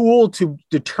a tool to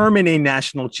determine a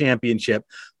national championship,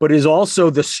 but is also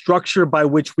the structure by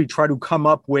which we try to come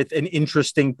up with an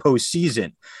interesting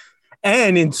postseason,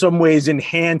 and in some ways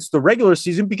enhance the regular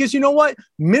season. Because you know what,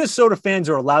 Minnesota fans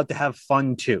are allowed to have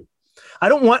fun too. I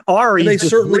don't want Ari. They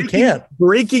certainly can't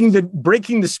breaking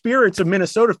the spirits of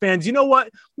Minnesota fans. You know what?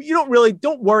 You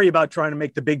don't worry about trying to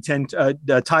make the Big Ten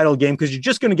title game, because you're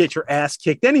just going to get your ass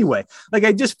kicked anyway. Like,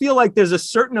 I just feel like there's a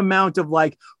certain amount of,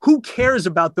 like, who cares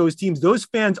about those teams? Those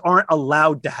fans aren't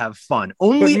allowed to have fun.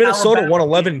 Only Minnesota won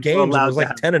 11 games. It was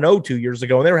like 10-0 2 years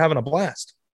ago, and they were having a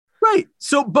blast. Right.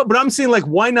 So, but I'm saying, like,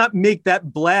 why not make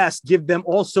that blast, give them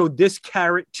also this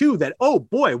carrot too, that, oh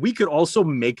boy, we could also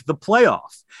make the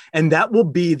playoff. And that will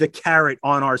be the carrot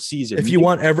on our season. If you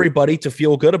want everybody to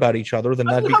feel good about each other, then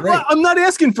that'd be great. I'm not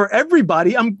asking for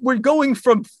everybody. We're going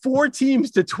from 4 teams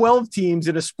to 12 teams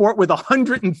in a sport with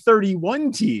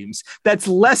 131 teams. That's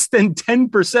less than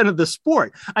 10% of the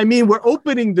sport. I mean, we're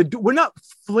not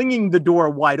flinging the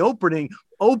door wide open.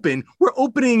 We're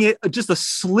opening it just a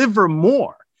sliver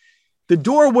more. The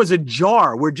door was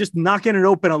ajar. We're just knocking it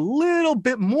open a little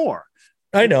bit more.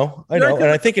 I know. And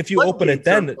I think if you open it,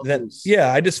 then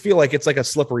yeah, I just feel like it's like a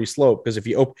slippery slope. Because if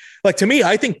you open, like, to me,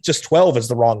 I think just 12 is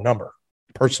the wrong number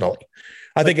personally.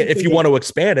 I think if you want to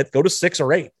expand it, go to 6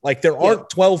 or 8. Like, there aren't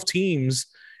 12 teams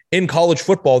in college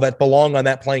football that belong on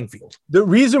that playing field. The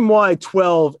reason why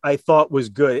 12 I thought was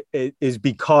good is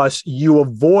because you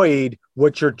avoid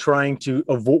what you're trying to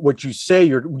avoid, what you say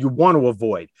you want to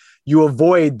avoid. You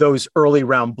avoid those early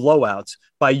round blowouts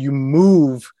by you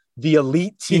move the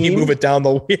elite team. You move it down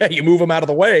you move them out of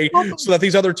the way so that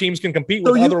these other teams can compete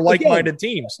with other like-minded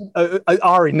teams.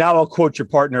 Ari, now I'll quote your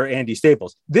partner, Andy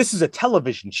Staples. This is a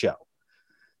television show.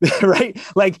 Right?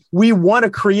 Like, we want to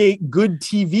create good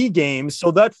TV games. So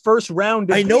that first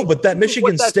round. I know, but that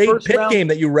Michigan State Pitt game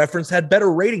that you referenced had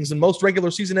better ratings than most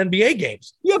regular season NBA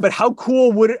games. Yeah, but how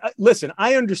cool would it? Listen,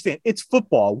 I understand. It's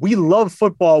football. We love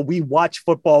football. We watch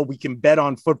football. We can bet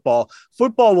on football.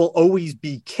 Football will always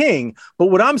be king.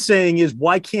 But what I'm saying is,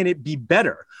 why can't it be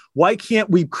better? Why can't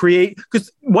we create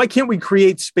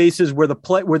spaces where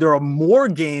where there are more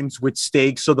games with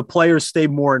stakes, so the players stay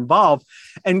more involved?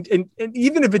 And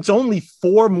even if it's only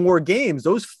 4 more games,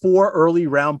 those 4 early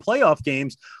round playoff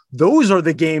games, those are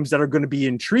the games that are going to be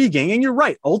intriguing. And you're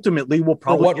right. Ultimately, we'll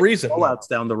probably what reason blowouts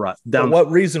down the road. What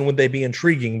reason would they be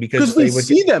intriguing? Because we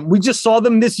see them. We just saw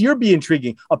them this year be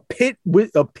intriguing. A Pitt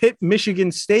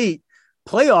Michigan State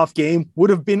playoff game would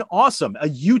have been awesome. A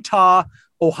Utah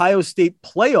Ohio State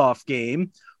playoff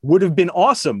game would have been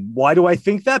awesome. Why do I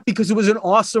think that? Because it was an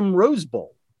awesome Rose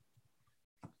Bowl.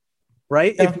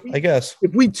 right? Yeah, I guess.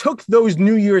 If we took those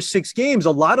New Year's 6 games,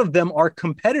 a lot of them are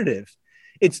competitive.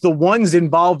 It's the ones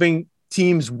involving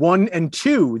teams 1 and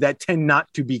 2 that tend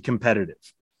not to be competitive.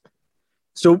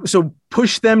 So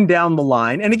push them down the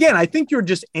line. And again, I think you're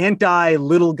just anti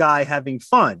little guy having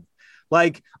fun.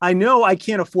 Like, I know I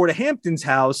can't afford a Hamptons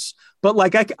house, but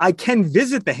like I can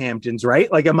visit the Hamptons,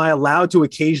 right? Like, am I allowed to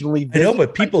occasionally visit? I know,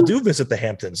 but people do visit the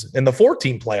Hamptons in the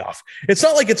 14 playoff. It's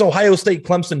not like it's Ohio State,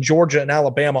 Clemson, Georgia, and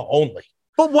Alabama only.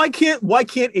 But why can't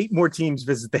 8 more teams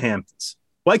visit the Hamptons?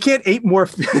 Why can't 8 more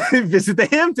visit the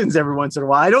Hamptons every once in a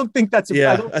while? I don't think that's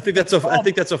I think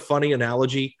that's a funny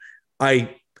analogy.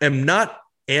 I am not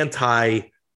anti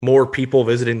more people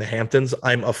visiting the Hamptons.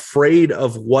 I'm afraid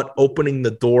of what opening the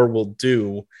door will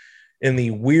do in the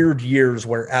weird years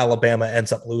where Alabama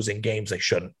ends up losing games they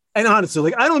shouldn't. And honestly,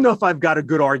 like, I don't know if I've got a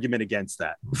good argument against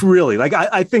that. Really. Like,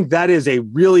 I think that is a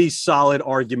really solid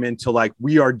argument to, like,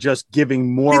 we are just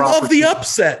giving more. We love the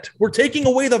upset. We're taking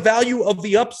away the value of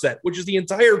the upset, which is the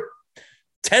entire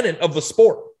tenet of the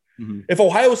sport. Mm-hmm. If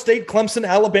Ohio State, Clemson,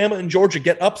 Alabama, and Georgia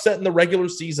get upset in the regular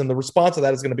season, the response to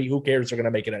that is going to be, who cares? They're going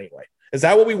to make it anyway. Is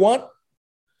that what we want?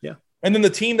 Yeah. And then the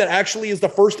team that actually is the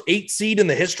first 8 seed in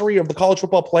the history of the college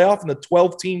football playoff in the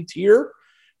 12-team tier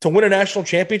to win a national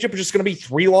championship is just going to be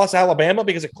 3-loss Alabama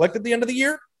because it clicked at the end of the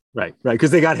year? Right. Because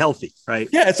they got healthy, right?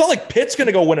 Yeah, it's not like Pitt's going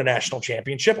to go win a national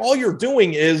championship. All you're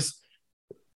doing is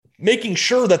making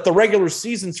sure that the regular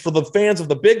seasons for the fans of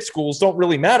the big schools don't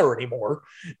really matter anymore.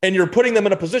 And you're putting them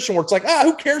in a position where it's like,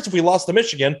 who cares if we lost to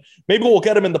Michigan? Maybe we'll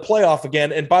get them in the playoff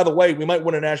again. And by the way, we might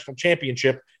win a national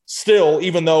championship still,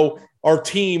 even though our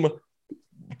team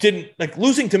didn't, like,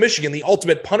 losing to Michigan. The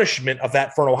ultimate punishment of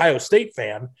that for an Ohio State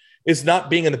fan is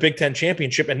not being in the Big Ten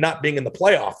championship and not being in the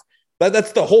playoff.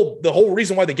 That's the whole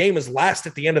reason why the game is last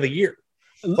at the end of the year.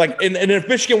 Like, and if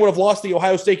Michigan would have lost the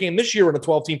Ohio State game this year in a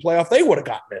 12-team playoff, they would have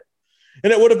gotten it.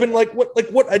 And it would have been like,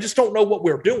 what? I just don't know what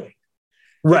we're doing.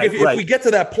 Right. Like if we get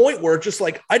to that point where it's just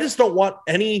like, I just don't want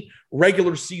any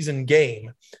regular season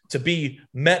game to be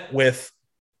met with,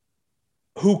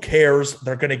 who cares?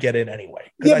 They're going to get in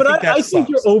anyway. Yeah, but I think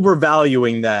you're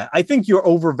overvaluing that. I think you're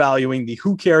overvaluing the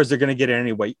who cares, they're going to get in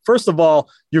anyway. First of all,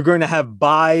 you're going to have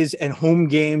buys and home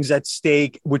games at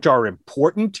stake, which are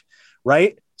important,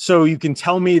 right? So you can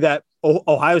tell me that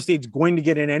Ohio State's going to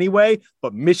get in anyway,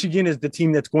 but Michigan is the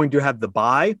team that's going to have the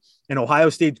bye, and Ohio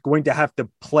State's going to have to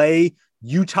play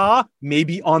Utah,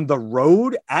 maybe on the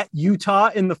road at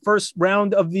Utah in the first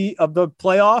round of the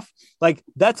playoff. Like,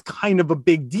 that's kind of a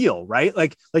big deal, right?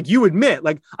 Like you admit,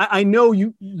 like, I know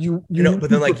you know,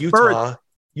 but then like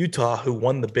Utah, who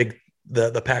won the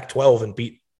Pac-12 and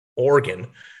beat Oregon,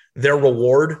 their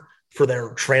reward for their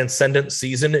transcendent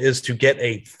season is to get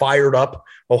a fired up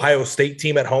Ohio State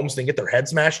team at home so they can get their head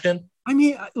smashed in. I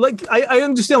mean, like, I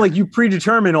understand, like, you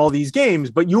predetermine all these games,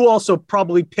 but you also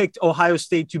probably picked Ohio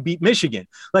State to beat Michigan.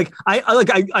 Like, I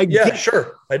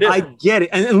sure, I did. I get it,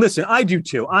 and listen, I do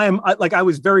too. I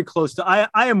was very close to.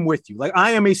 I am with you. Like,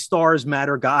 I am a Stars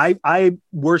Matter guy. I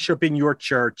worship in your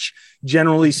church,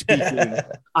 generally speaking.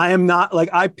 I am not, like,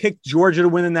 I picked Georgia to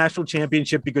win the national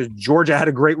championship because Georgia had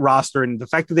a great roster, and the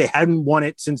fact that they hadn't won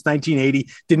it since 1980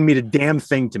 didn't mean a damn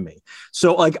thing to me.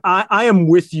 So, like, I am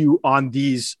with you on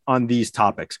these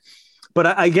topics. But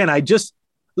I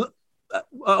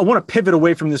want to pivot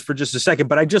away from this for just a second,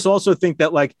 but I just also think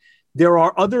that, like, there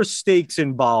are other stakes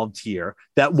involved here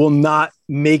that will not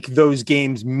make those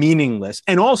games meaningless.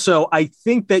 And also, I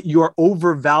think that you're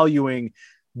overvaluing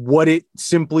what it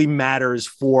simply matters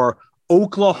for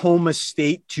Oklahoma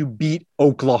State to beat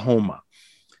Oklahoma.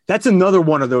 That's another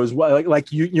one of those,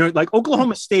 like you know, like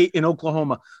Oklahoma State in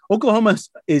Oklahoma. Oklahoma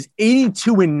is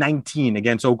 82-19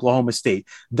 against Oklahoma State.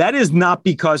 That is not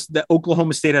because that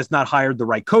Oklahoma State has not hired the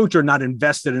right coach or not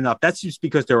invested enough. That's just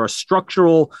because there are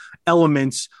structural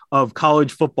elements of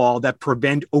college football that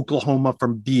prevent Oklahoma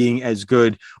from being as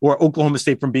good, or Oklahoma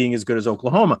State from being as good as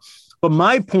Oklahoma. But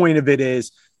my point of it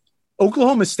is,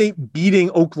 Oklahoma State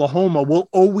beating Oklahoma will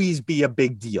always be a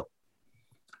big deal.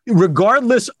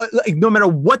 Regardless, like, no matter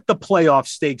what the playoff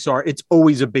stakes are, it's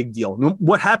always a big deal.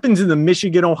 What happens in the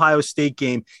Michigan-Ohio State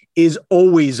game is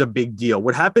always a big deal.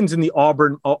 What happens in the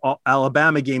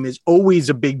Auburn-Alabama game is always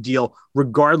a big deal,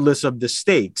 regardless of the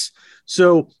stakes.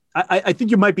 So I think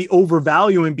you might be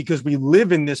overvaluing, because we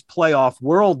live in this playoff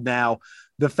world now,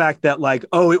 the fact that, like,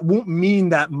 it won't mean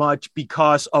that much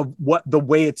because of the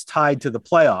way it's tied to the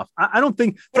playoff. I don't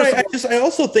think. But I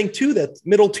also think too that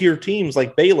middle tier teams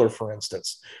like Baylor, for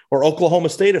instance, or Oklahoma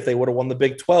State, if they would have won the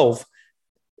Big 12,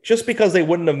 just because they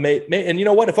wouldn't have made, and you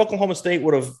know what, if Oklahoma State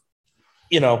would have,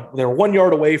 you know, they're 1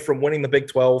 yard away from winning the Big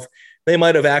 12, they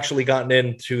might have actually gotten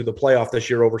into the playoff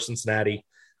this year over Cincinnati.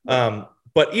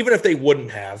 But even if they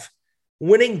wouldn't have,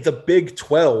 winning the Big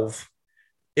 12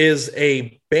 is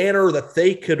a banner that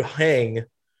they could hang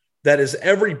that is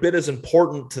every bit as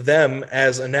important to them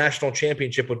as a national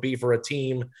championship would be for a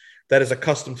team that is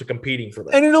accustomed to competing for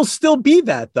them. And it'll still be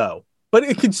that, though. But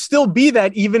it could still be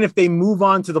that even if they move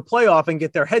on to the playoff and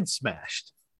get their head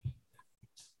smashed.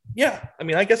 Yeah, I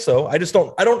mean, I guess so. I'm just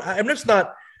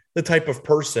not the type of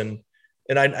person,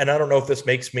 and I don't know if this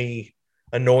makes me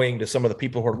annoying to some of the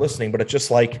people who are listening, but it's just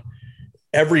like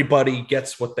everybody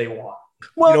gets what they want.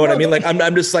 Well, you know what I mean? Like, I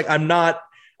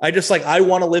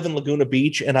want to live in Laguna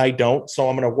Beach and I don't. So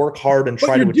I'm going to work hard and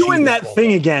try to achieve doing that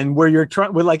thing again where you're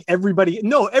trying with like everybody.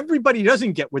 No, everybody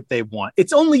doesn't get what they want.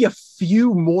 It's only a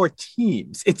few more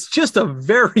teams. It's just a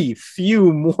very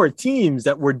few more teams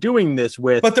that we're doing this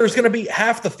with. But there's going to be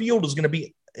half the field is going to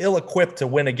be ill-equipped to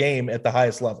win a game at the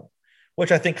highest level,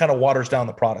 which I think kind of waters down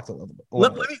the product a little bit.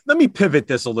 Let me pivot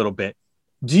this a little bit.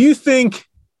 Do you think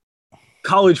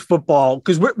college football,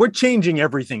 because we're changing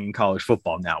everything in college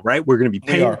football now, right? We're going to be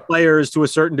paying players to a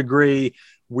certain degree.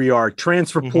 We are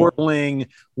transfer portaling.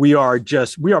 We are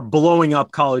blowing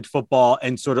up college football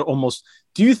and sort of almost,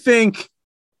 do you think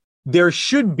there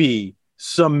should be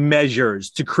some measures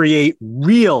to create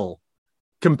real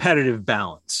competitive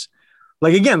balance?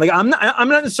 Like, again, like I'm not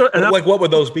necessarily, like what would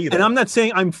those be then? And I'm not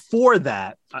saying I'm for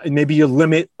that. Maybe you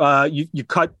limit, you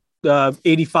cut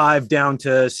 85 down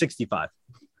to 65.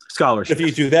 Scholarship. If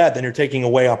you do that, then you're taking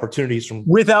away opportunities from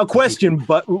without question.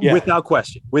 But so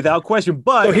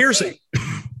here's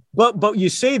but you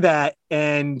say that,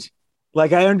 and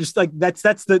like I understand, like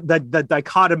that's the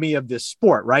dichotomy of this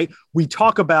sport, right? We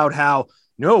talk about how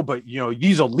but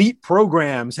these elite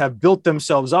programs have built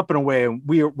themselves up in a way, and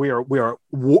we are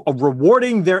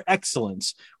rewarding their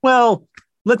excellence. Well,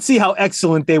 let's see how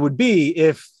excellent they would be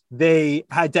if they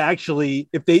had to actually,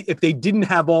 if they didn't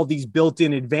have all these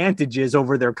built-in advantages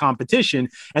over their competition,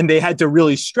 and they had to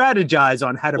really strategize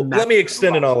on how to. Let me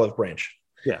extend an olive branch.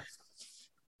 Yeah.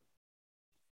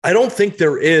 I don't think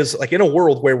there is, like, in a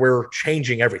world where we're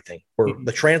changing everything, where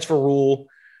the transfer rule,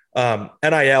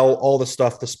 NIL, all the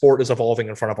stuff, the sport is evolving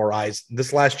in front of our eyes.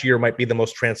 This last year might be the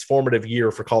most transformative year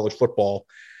for college football.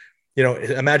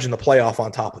 Imagine the playoff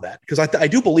on top of that, because I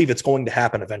do believe it's going to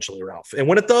happen eventually, Ralph. And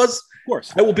when it does, of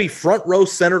course, I will be front row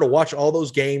center to watch all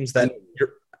those games.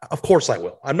 Of course, I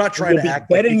will. I'm not trying to act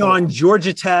betting on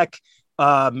Georgia Tech,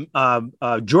 North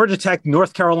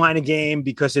Carolina game,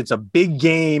 because it's a big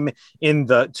game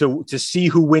to see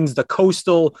who wins the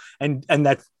Coastal, and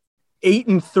that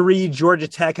 8-3 Georgia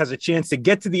Tech has a chance to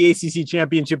get to the ACC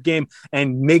championship game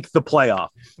and make the playoff. I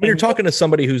mean, you're talking to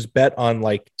somebody who's bet on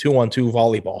like 2-on-2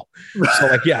 volleyball. So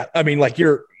like, yeah, I mean, like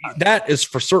that is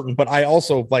for certain, but I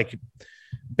also like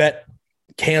bet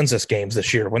Kansas games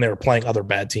this year when they were playing other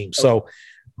bad teams. So,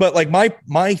 but like my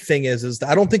thing is that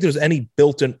I don't think there's any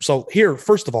built-in. So here,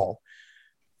 first of all,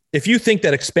 if you think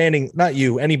that expanding, not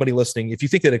you, anybody listening, if you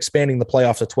think that expanding the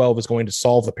playoff to 12 is going to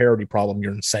solve the parity problem,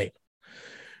 you're insane.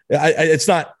 It's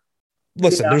not.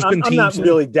 Listen, there's been teams. I'm not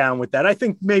really down with that. I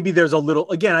think maybe there's a little.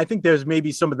 Again, I think there's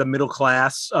maybe some of the middle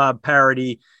class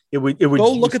parity. It would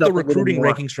go look at the recruiting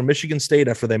rankings from Michigan State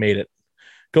after they made it.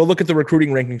 Go look at the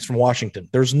recruiting rankings from Washington.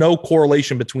 There's no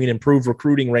correlation between improved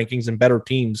recruiting rankings and better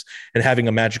teams and having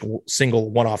a magical single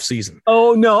one-off season.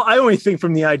 Oh no, I only think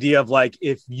from the idea of like,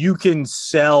 if you can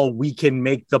sell, we can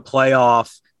make the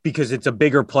playoff, because it's a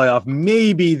bigger playoff.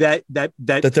 Maybe that they're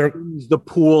the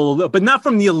pool, but not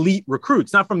from the elite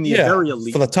recruits, not from the very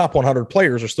elite. For the top 100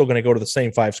 players are still going to go to the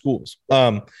same 5 schools.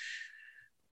 But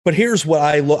here's what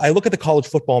I look at the college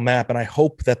football map, and I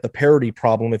hope that the parity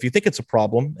problem, if you think it's a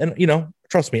problem, and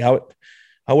trust me, I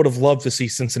would have loved to see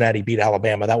Cincinnati beat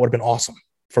Alabama. That would have been awesome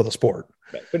for the sport.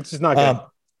 But it's just not good.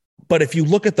 But if you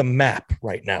look at the map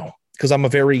right now, because I'm a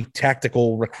very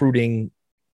tactical recruiting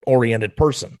oriented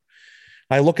person,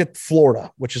 I look at Florida,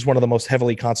 which is one of the most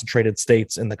heavily concentrated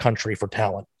states in the country for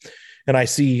talent. And I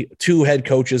see 2 head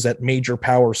coaches at major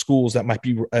power schools that might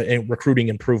be recruiting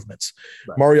improvements.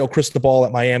 Right. Mario Cristobal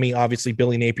at Miami. Obviously,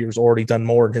 Billy Napier's already done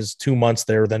more in his 2 months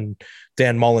there than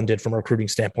Dan Mullen did from a recruiting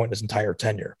standpoint his entire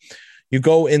tenure. You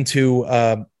go into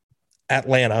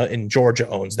Atlanta, and Georgia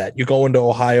owns that. You go into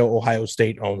Ohio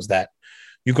State owns that.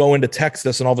 You go into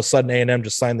Texas, and all of a sudden A&M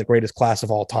just signed the greatest class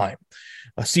of all time.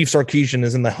 Steve Sarkisian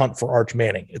is in the hunt for Arch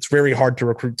Manning. It's very hard to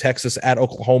recruit Texas at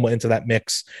Oklahoma into that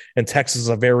mix. And Texas is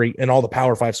in all the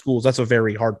Power 5 schools, that's a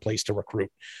very hard place to recruit.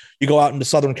 You go out into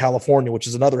Southern California, which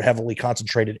is another heavily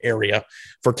concentrated area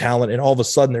for talent. And all of a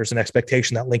sudden there's an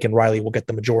expectation that Lincoln Riley will get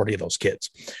the majority of those kids.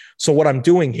 So what I'm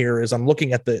doing here is I'm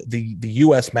looking at the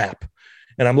U.S. map,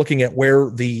 and I'm looking at where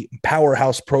the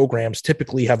powerhouse programs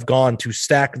typically have gone to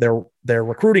stack their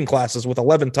recruiting classes with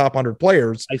 11 top 100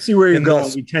 players. I see where you're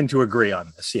going. We tend to agree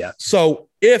on this. Yeah. So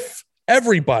if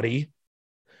everybody,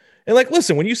 and like,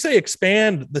 listen, when you say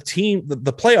expand the team,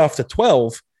 the playoff to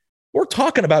 12, we're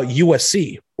talking about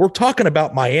USC. We're talking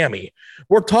about Miami.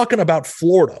 We're talking about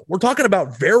Florida. We're talking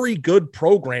about very good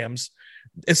programs.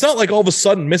 It's not like all of a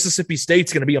sudden Mississippi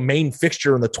State's going to be a main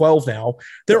fixture in the 12 now.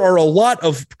 There are a lot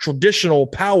of traditional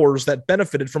powers that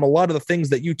benefited from a lot of the things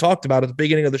that you talked about at the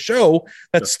beginning of the show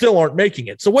that still aren't making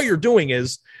it. So what you're doing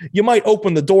is you might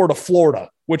open the door to Florida,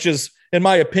 which is, in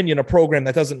my opinion, a program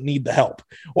that doesn't need the help.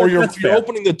 Or you're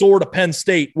opening the door to Penn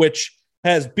State, which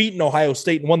has beaten Ohio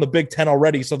State and won the Big Ten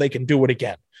already, so they can do it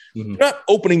again. You're not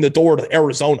opening the door to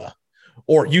Arizona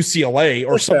or UCLA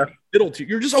or something middle tier.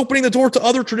 You're just opening the door to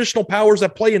other traditional powers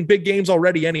that play in big games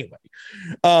already anyway.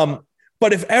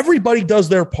 But if everybody does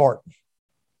their part,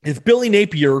 if Billy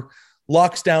Napier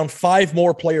locks down 5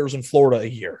 more players in Florida a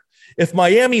year, if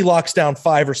Miami locks down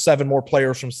 5 or 7 more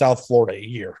players from South Florida a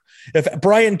year, if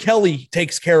Brian Kelly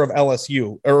takes care of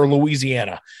LSU or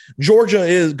Louisiana,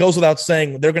 Georgia goes without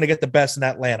saying they're going to get the best in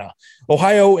Atlanta.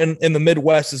 Ohio in the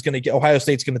Midwest is going to get, Ohio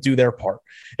State's going to do their part.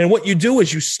 And what you do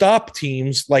is you stop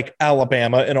teams like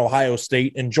Alabama and Ohio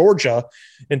State and Georgia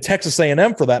and Texas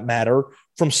A&M for that matter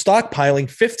from stockpiling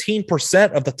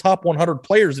 15% of the top 100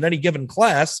 players in any given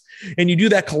class. And you do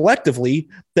that collectively,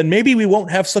 then maybe we won't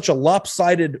have such a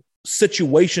lopsided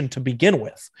situation to begin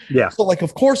with. Yeah. So like,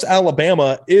 of course,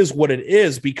 Alabama is what it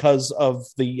is because of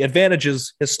the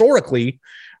advantages historically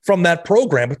from that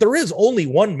program, but there is only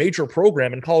one major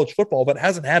program in college football that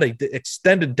hasn't had an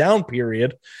extended down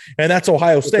period, and that's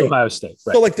Ohio State. Ohio State.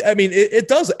 Right. So like, I mean, it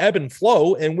does ebb and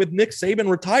flow, and with Nick Saban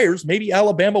retires, maybe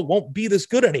Alabama won't be this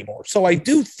good anymore. So I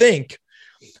do think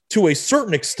to a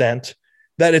certain extent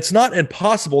that it's not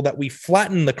impossible that we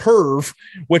flatten the curve,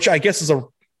 which I guess is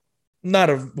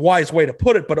not a wise way to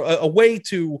put it, but a way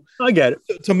to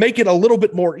make it a little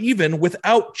bit more even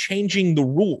without changing the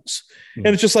rules. And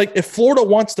it's just like, if Florida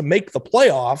wants to make the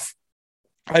playoff,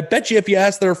 I bet you if you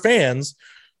ask their fans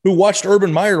who watched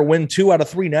Urban Meyer win 2 out of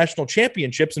 3 national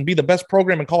championships and be the best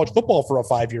program in college football for a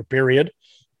 5-year period,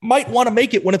 might want to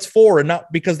make it when it's 4 and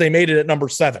not because they made it at number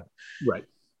 7. Right.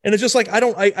 And it's just like,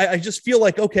 I just feel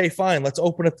like, okay, fine, let's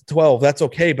open it to 12. That's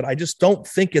okay. But I just don't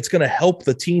think it's going to help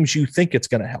the teams you think it's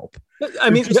going to help. I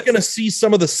mean, you're just going to see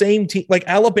some of the same team, like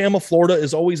Alabama, Florida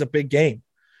is always a big game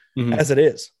as it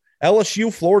is.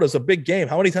 LSU, Florida is a big game.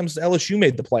 How many times has LSU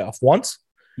made the playoff? Once?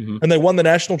 And they won the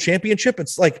national championship.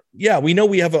 It's like, yeah, we know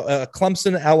we have a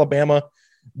Clemson, Alabama,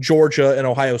 Georgia, and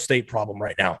Ohio State problem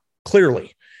right now,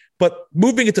 clearly. But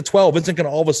moving it to 12 isn't going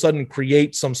to all of a sudden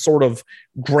create some sort of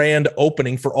grand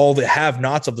opening for all the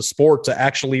have-nots of the sport to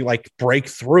actually like break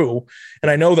through. And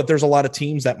I know that there's a lot of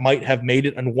teams that might have made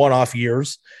it in one-off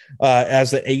years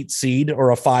as an 8 seed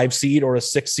or a 5 seed or a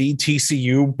 6 seed,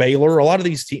 TCU, Baylor, a lot of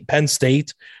these Penn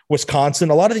State, Wisconsin,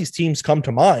 a lot of these teams come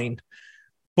to mind.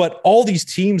 But all these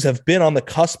teams have been on the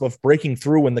cusp of breaking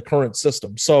through in the current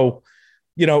system. So,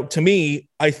 you know, to me,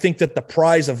 I think that the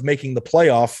prize of making the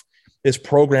playoff is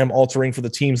program altering for the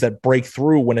teams that break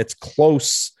through when it's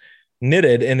close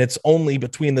knitted and it's only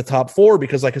between the top 4,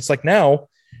 because like, it's like now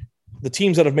the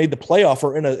teams that have made the playoff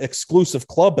are in an exclusive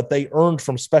club, but they earned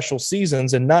from special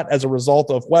seasons and not as a result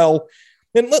of, well,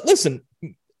 and listen,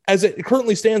 as it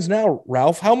currently stands now,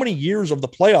 Ralph, how many years of the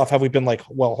playoff have we been like,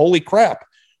 well, holy crap,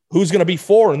 who's going to be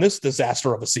 4 in this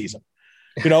disaster of a season?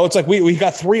 You know, it's like we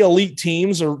got 3 elite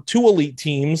teams or 2 elite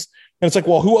teams. And it's like,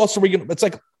 well, who else are we going to? It's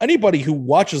like anybody who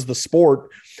watches the sport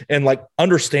and like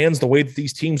understands the way that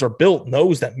these teams are built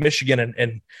knows that Michigan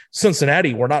and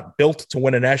Cincinnati were not built to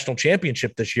win a national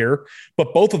championship this year,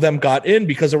 but both of them got in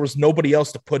because there was nobody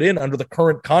else to put in under the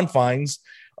current confines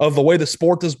of the way the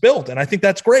sport is built. And I think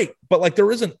that's great. But like there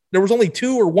was only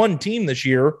 2 or 1 team this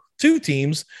year, 2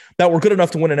 teams that were good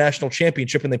enough to win a national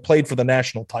championship and they played for the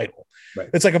national title. Right.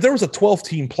 It's like if there was a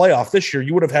 12-team playoff this year,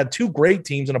 you would have had 2 great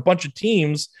teams and a bunch of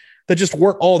teams that just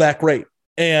weren't all that great.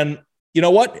 And you know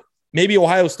what? Maybe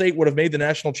Ohio State would have made the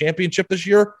national championship this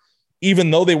year, even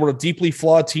though they were a deeply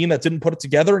flawed team that didn't put it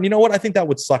together. And you know what? I think that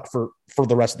would suck for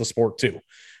the rest of the sport too,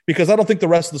 because I don't think the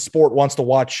rest of the sport wants to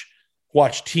watch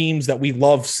teams that we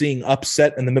love seeing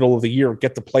upset in the middle of the year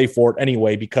get to play for it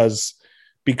anyway, because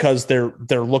they're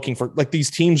looking for, like,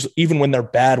 these teams, even when they're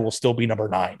bad, will still be number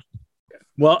 9.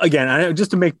 Well, again,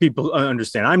 just to make people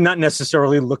understand, I'm not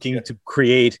necessarily looking to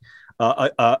create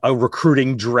a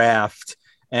recruiting draft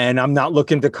And I'm not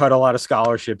looking to cut a lot of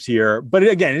scholarships here. But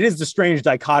again, it is the strange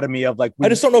dichotomy of like, I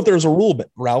just don't know if there's a rule, but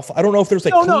Ralph, I don't know if there's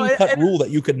a clean-cut rule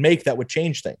that you could make that would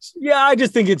change things. Yeah, I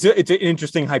just think it's an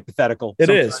interesting hypothetical. It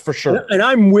is, for sure. And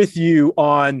I'm with you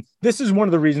on, this is one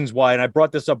of the reasons why, and I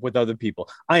brought this up with other people,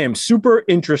 I am super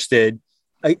interested.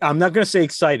 I'm not going to say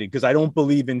excited because I don't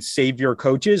believe in savior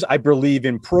coaches. I believe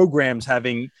in programs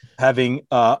having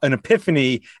an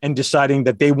epiphany and deciding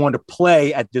that they want to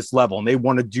play at this level and they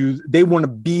want to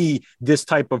be this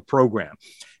type of program.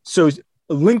 So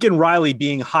Lincoln Riley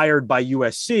being hired by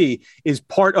USC is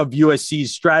part of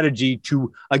USC's strategy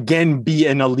to again be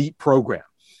an elite program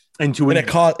and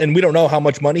we don't know how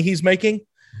much money he's making,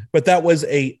 but that was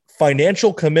a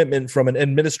financial commitment from an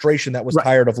administration that was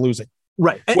tired of losing.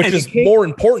 Right. Which is more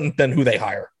important than who they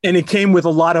hire. And it came with a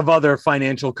lot of other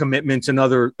financial commitments and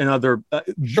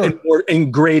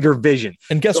and greater vision.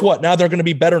 And guess what? Now they're going to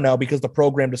be better now because the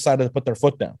program decided to put their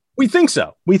foot down. We think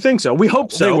so. We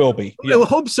hope so. They will be. Yeah. We'll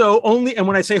hope so only. And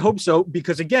when I say hope so,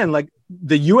 because again, like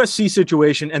the USC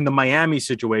situation and the Miami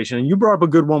situation, and you brought up a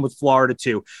good one with Florida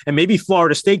too. And maybe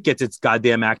Florida State gets its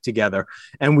goddamn act together.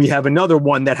 And we have another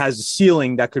one that has a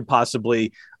ceiling that could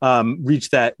possibly reach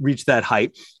that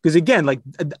height. Because again, like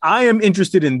I am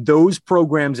interested in those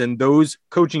programs and those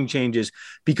coaching changes,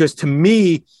 because to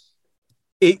me,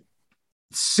 it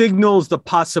signals the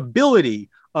possibility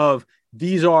of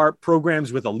these are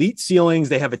programs with elite ceilings.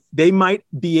 They might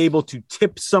be able to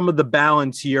tip some of the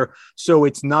balance here. So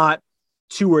it's not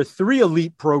 2 or 3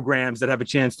 elite programs that have a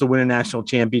chance to win a national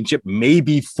championship,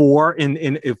 maybe 4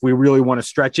 in if we really want to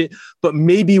stretch it, but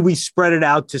maybe we spread it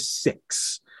out to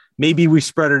 6. Maybe we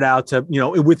spread it out to,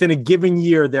 within a given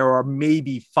year, there are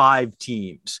maybe 5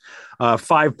 teams,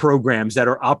 5 programs that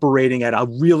are operating at a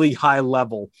really high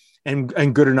level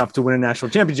and good enough to win a national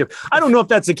championship. I don't know if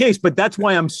that's the case, but that's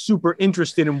why I'm super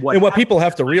interested in what people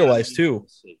have to realize too,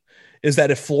 is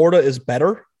that if Florida is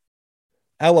better,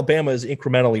 Alabama is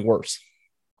incrementally worse.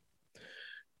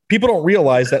 People don't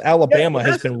realize that Alabama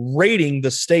has been raiding the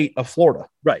state of Florida.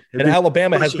 Right. And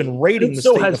Alabama has been raiding the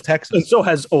state of Texas. And so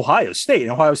has Ohio State.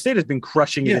 And Ohio State has been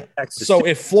crushing it in Texas. So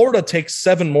if Florida takes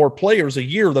 7 more players a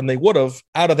year than they would have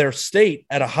out of their state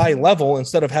at a high level,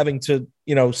 instead of having to,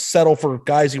 settle for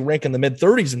guys who rank in the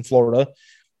mid-30s in Florida,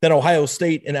 then Ohio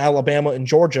State and Alabama and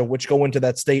Georgia, which go into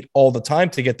that state all the time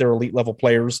to get their elite level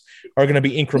players, are going to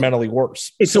be incrementally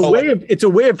worse. It's a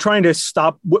way of trying to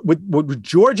stop what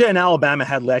Georgia and Alabama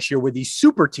had last year with these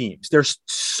super teams. There's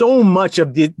so much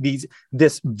of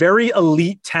this very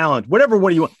elite talent, whatever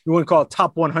one you want to call it,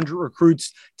 top 100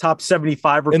 recruits, top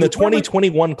 75 recruits. In the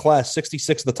 2021 class,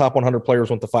 66 of the top 100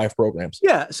 players went to 5 programs.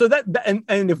 Yeah. So and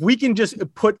if we can just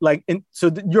put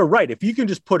you're right. If you can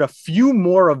just put a few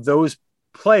more of those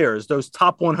players, those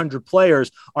top 100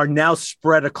 players are now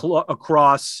spread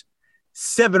across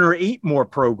 7 or 8 more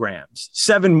programs,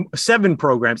 7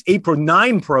 programs,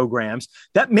 9 programs.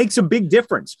 That makes a big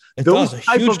difference. Those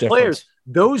type of players,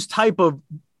 those type of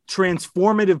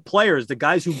transformative players, the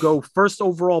guys who go first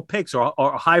overall picks or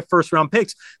high first round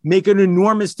picks, make an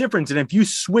enormous difference. And if you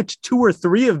switch 2 or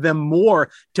 3 of them more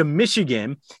to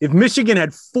Michigan, if Michigan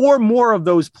had 4 more of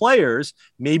those players,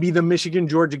 maybe the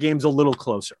Michigan-Georgia game's a little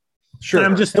closer. Sure. And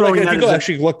I'm just throwing that. If you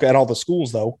actually look at all the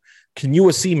schools, though, can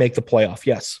USC make the playoff?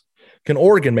 Yes. Can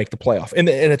Oregon make the playoff in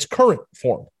its current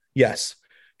form? Yes.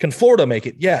 Can Florida make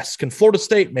it? Yes. Can Florida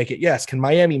State make it? Yes. Can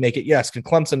Miami make it? Yes. Can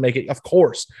Clemson make it? Of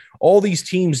course. All these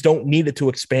teams don't need it to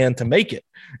expand to make it.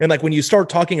 And like when you start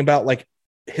talking about like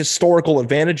historical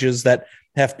advantages that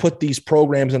have put these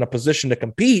programs in a position to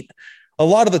compete, a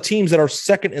lot of the teams that are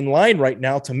second in line right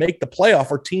now to make the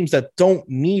playoff are teams that don't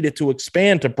need it to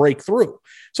expand to break through.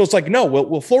 So it's like, no,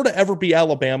 will Florida ever be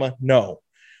Alabama? No.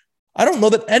 I don't know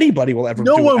that anybody will ever.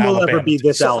 No one Alabama. will ever be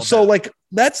this Alabama. So like,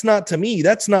 that's not, to me,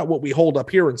 that's not what we hold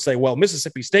up here and say, well,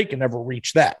 Mississippi State can never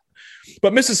reach that.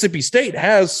 But Mississippi State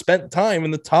has spent time in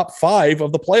the top 5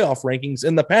 of the playoff rankings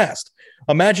in the past.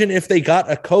 Imagine if they got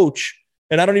a coach.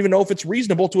 And I don't even know if it's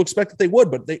reasonable to expect that they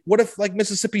would, but what if like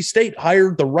Mississippi State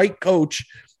hired the right coach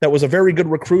that was a very good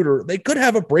recruiter? They could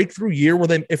have a breakthrough year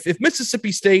where if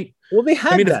Mississippi State. Well, they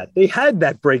had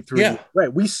that breakthrough. Yeah. Year.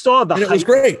 Right. We saw it was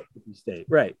great. Mississippi State.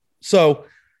 Right. So,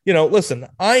 listen,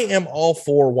 I am all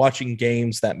for watching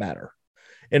games that matter.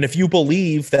 And if you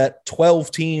believe that 12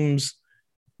 teams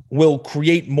will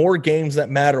create more games that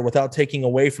matter without taking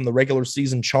away from the regular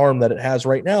season charm that it has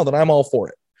right now, then I'm all for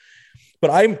it.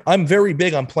 But I'm very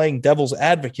big on playing devil's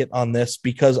advocate on this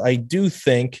because I do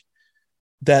think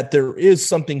that there is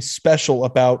something special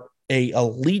about a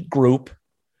elite group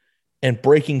and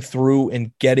breaking through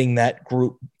and getting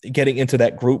into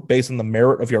that group based on the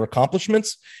merit of your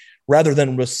accomplishments, rather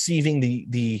than receiving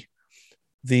the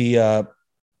the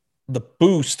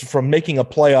boost from making a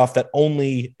playoff that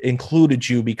only included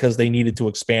you because they needed to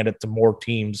expand it to more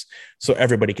teams so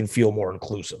everybody can feel more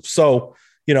inclusive. So,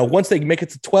 once they make it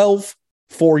to 12,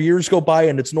 4 years go by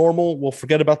and it's normal, we'll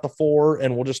forget about the 4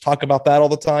 and we'll just talk about that all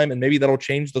the time. And maybe that'll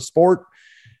change the sport.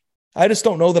 I just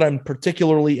don't know that I'm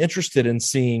particularly interested in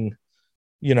seeing,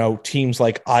 teams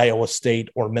like Iowa State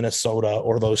or Minnesota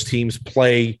or those teams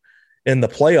play in the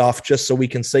playoff just so we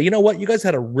can say, you know what, you guys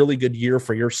had a really good year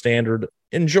for your standard.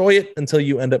 Enjoy it until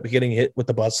you end up getting hit with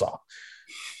the buzzsaw.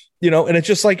 And it's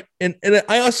just like, and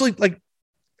I honestly, like,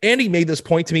 Andy made this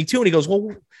point to me too. And he goes,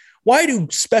 well, why do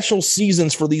special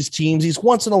seasons for these teams, these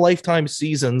once in a lifetime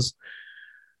seasons,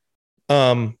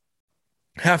 have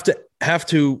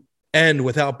to end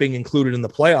without being included in the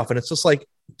playoff? And it's just like,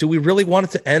 do we really want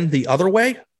it to end the other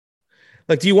way?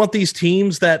 Like, do you want these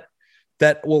teams that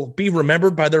will be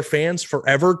remembered by their fans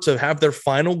forever to have their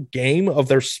final game of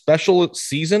their special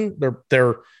season,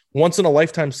 their once in a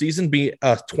lifetime season, be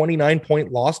a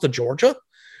 29-point loss to Georgia?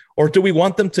 Or do we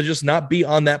want them to just not be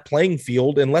on that playing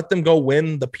field and let them go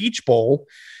win the Peach Bowl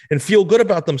and feel good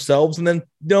about themselves? And then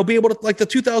they'll be able to, like the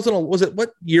 2000,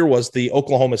 what year was the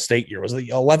Oklahoma State year? Was it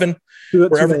 11?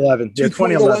 2011. Yeah,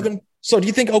 2011. So do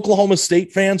you think Oklahoma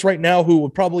State fans right now, who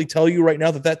would probably tell you right now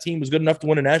that team was good enough to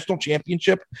win a national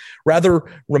championship, rather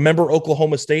remember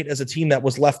Oklahoma State as a team that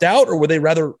was left out, or would they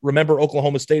rather remember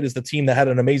Oklahoma State as the team that had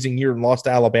an amazing year and lost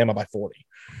to Alabama by 40?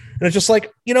 And it's just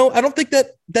like, I don't think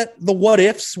that the what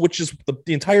ifs, which is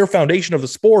the entire foundation of the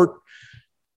sport,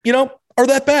 are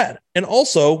that bad. And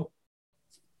also,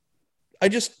 I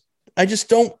just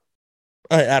don't,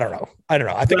 I don't know.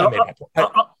 I think I made my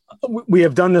point. We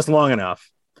have done this long enough.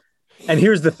 And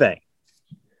here's the thing.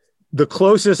 The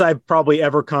closest I've probably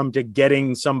ever come to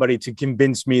getting somebody to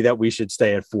convince me that we should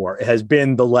stay at 4 has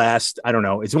been the last, I don't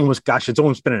know, it's almost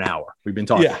been an hour. We've been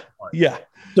talking. Yeah.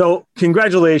 So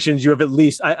congratulations. You have at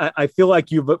least, I feel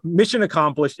like you've mission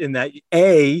accomplished in that,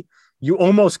 A, you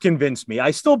almost convinced me.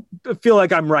 I still feel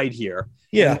like I'm right here.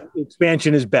 Yeah.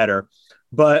 Expansion is better.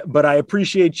 But I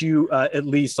appreciate you at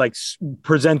least like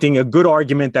presenting a good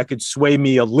argument that could sway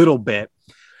me a little bit.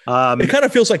 It kind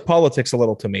of feels like politics a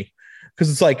little to me, because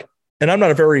it's like, and I'm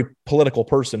not a very political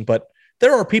person, but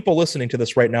there are people listening to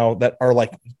this right now that are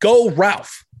like, go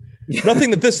Ralph. Nothing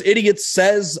that this idiot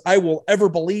says I will ever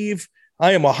believe.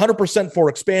 I am 100% for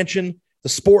expansion. The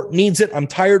sport needs it. I'm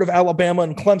tired of Alabama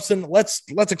and Clemson. Let's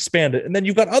expand it. And then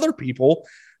you've got other people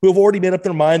who have already made up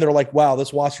their mind. They're like, wow,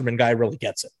 this Wasserman guy really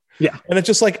gets it. Yeah. And it's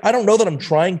just like, I don't know that I'm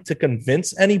trying to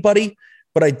convince anybody,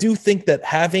 but I do think that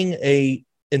having a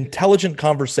intelligent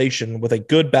conversation with a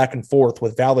good back and forth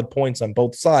with valid points on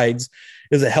both sides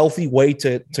is a healthy way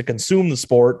to consume the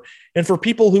sport. And for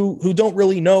people who don't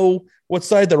really know what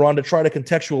side they're on, to try to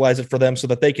contextualize it for them so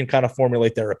that they can kind of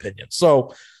formulate their opinion.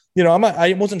 So,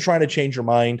 I wasn't trying to change your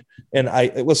mind. And I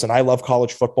love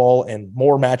college football, and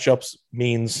more matchups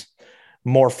means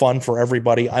more fun for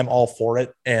everybody. I'm all for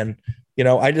it. And,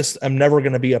 I'm never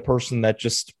going to be a person that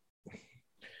just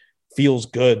feels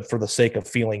good for the sake of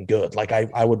feeling good. Like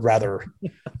I would rather,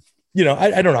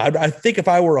 I don't know. I think if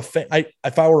I were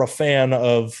a fan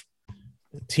of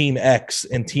Team X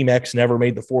and Team X never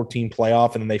made the 14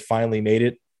 playoff and then they finally made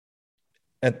it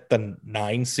at the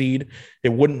 9 seed,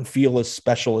 it wouldn't feel as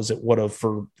special as it would have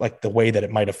for like the way that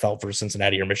it might have felt for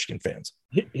Cincinnati or Michigan fans.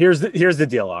 Here's the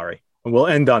deal, Ari, and we'll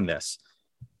end on this.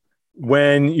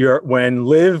 When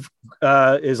Liv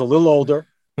is a little older,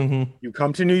 mm-hmm. you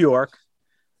come to New York,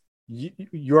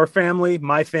 your family,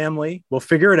 my family, we'll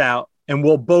figure it out, and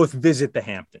we'll both visit the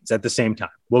Hamptons at the same time.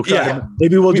 We'll try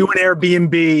maybe we'll do an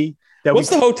Airbnb. What's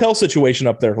the hotel situation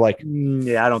up there like?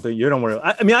 Yeah, I don't think you don't want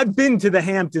to. I mean, I've been to the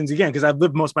Hamptons again because I've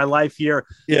lived most of my life here.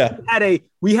 Yeah,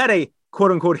 we had a quote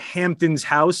unquote Hamptons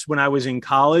house when I was in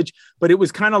college, but it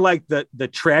was kind of like the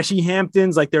trashy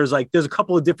Hamptons. Like there's a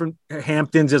couple of different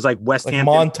Hamptons. There's like West Hampton.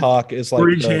 Montauk is like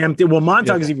Bridgehampton. Well,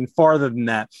 Montauk is even farther than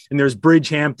that. And there's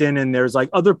Bridgehampton, and there's like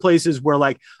other places where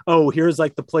like, oh, here's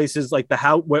like the places like the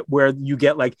house where you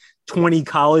get like 20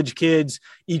 college kids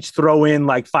each throw in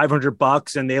like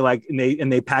 $500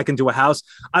 and they pack into a house.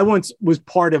 I once was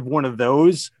part of one of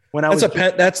those when I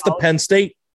that's the Penn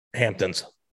State Hamptons.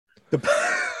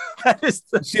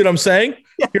 See what I'm saying?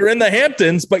 Yeah. You're in the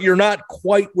Hamptons, but you're not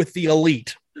quite with the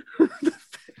elite.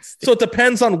 So it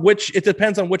depends on which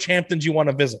Hamptons you want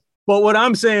to visit. Well, what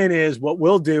I'm saying is what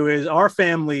we'll do is our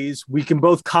families, we can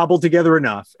both cobble together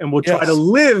enough and we'll try to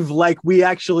live like we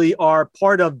actually are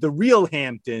part of the real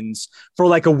Hamptons for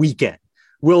like a weekend.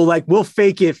 We'll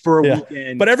fake it for a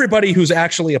weekend. But everybody who's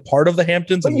actually a part of the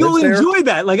Hamptons and you'll lives enjoy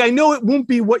that. Like, I know it won't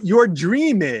be what your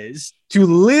dream is to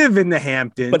live in the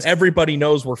Hamptons. But everybody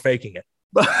knows we're faking it.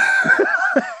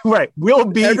 Right.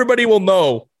 Everybody will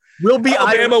know.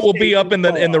 Alabama will be up in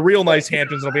the real nice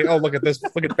Hamptons. It'll be, oh, look at this.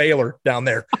 Look at Baylor down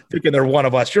there thinking they're one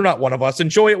of us. You're not one of us.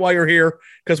 Enjoy it while you're here,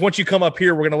 because once you come up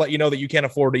here, we're going to let you know that you can't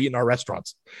afford to eat in our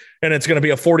restaurants. And it's going to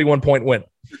be a 41-point win.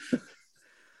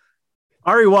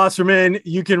 Ari Wasserman,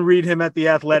 you can read him at The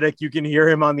Athletic. You can hear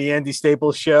him on the Andy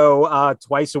Staples Show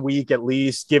twice a week at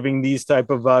least, giving these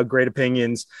type of great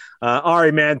opinions.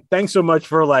 Ari, man, thanks so much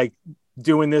for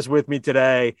doing this with me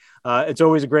today. It's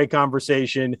always a great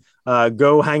conversation.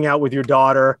 Go hang out with your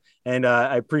daughter, and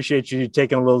I appreciate you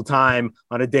taking a little time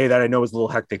on a day that I know is a little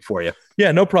hectic for you.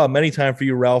 Yeah, no problem. Anytime for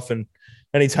you, Ralph, and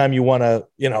anytime you want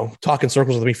to, talk in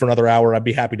circles with me for another hour, I'd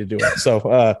be happy to do it.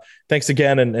 So thanks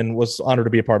again, and was honored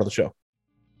to be a part of the show.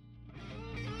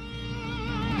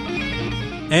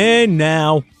 And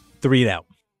now, 3 down.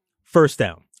 First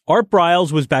down. Art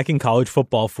Briles was back in college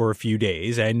football for a few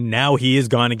days, and now he is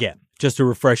gone again. Just to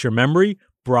refresh your memory,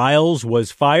 Briles was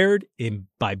fired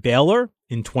by Baylor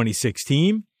in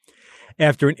 2016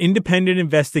 after an independent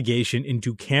investigation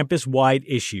into campus-wide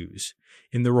issues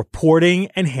in the reporting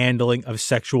and handling of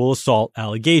sexual assault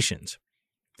allegations.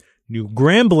 New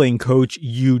Grambling coach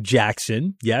Hugh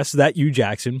Jackson, yes, that Hugh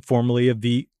Jackson, formerly of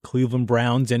the Cleveland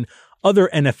Browns and other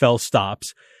NFL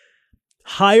stops,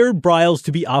 hired Briles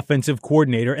to be offensive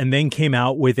coordinator and then came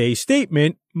out with a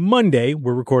statement Monday,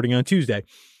 we're recording on Tuesday,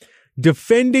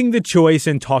 defending the choice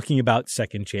and talking about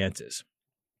second chances.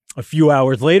 A few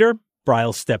hours later,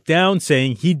 Briles stepped down,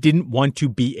 saying he didn't want to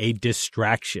be a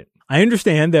distraction. I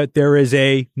understand that there is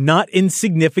a not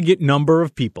insignificant number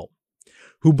of people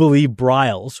who believe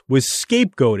Briles was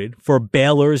scapegoated for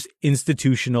Baylor's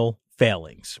institutional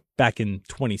failings back in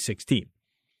 2016.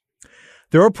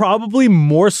 There are probably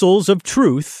morsels of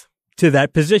truth to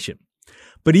that position.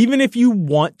 But even if you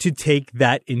want to take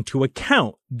that into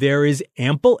account, there is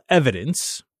ample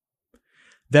evidence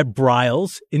that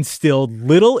Briles instilled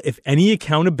little, if any,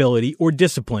 accountability or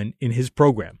discipline in his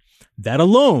program. That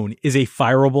alone is a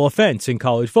fireable offense in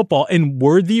college football and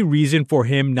worthy reason for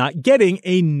him not getting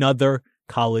another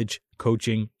college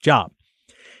coaching job.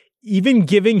 Even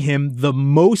giving him the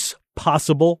most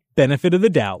possible benefit of the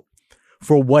doubt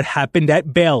for what happened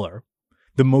at Baylor,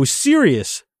 the most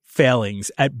serious failings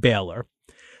at Baylor,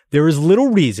 there is little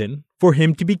reason for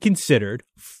him to be considered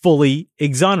fully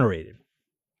exonerated.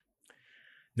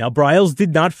 Now, Briles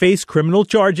did not face criminal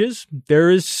charges. There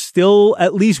is still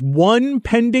at least one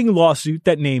pending lawsuit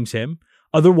that names him.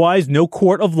 Otherwise, no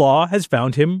court of law has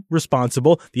found him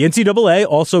responsible. The NCAA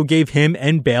also gave him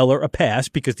and Baylor a pass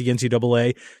because the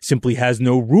NCAA simply has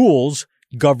no rules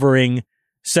governing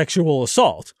sexual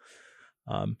assault.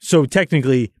 So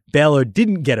technically, Baylor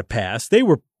didn't get a pass. They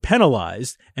were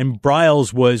penalized, and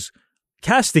Briles was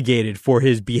castigated for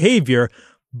his behavior,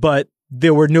 but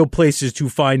there were no places to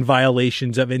find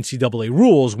violations of NCAA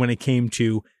rules when it came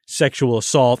to sexual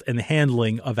assault and the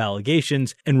handling of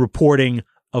allegations and reporting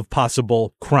of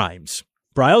possible crimes.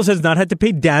 Briles has not had to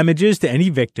pay damages to any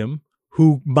victim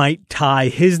who might tie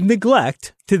his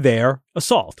neglect to their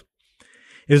assault.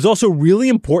 It is also really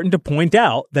important to point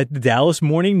out that the Dallas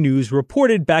Morning News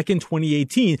reported back in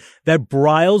 2018 that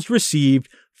Briles received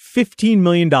 $15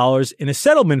 million in a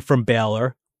settlement from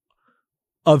Baylor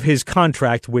of his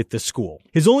contract with the school.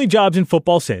 His only jobs in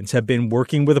football since have been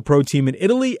working with a pro team in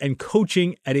Italy and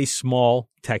coaching at a small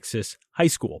Texas high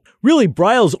school. Really,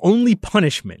 Briles' only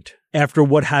punishment after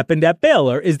what happened at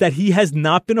Baylor is that he has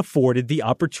not been afforded the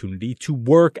opportunity to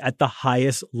work at the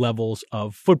highest levels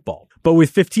of football. But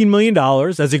with $15 million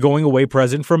as a going-away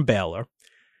present from Baylor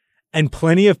and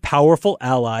plenty of powerful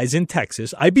allies in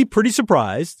Texas, I'd be pretty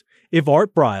surprised if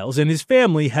Art Briles and his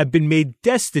family have been made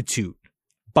destitute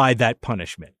by that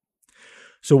punishment.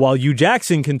 So while Hugh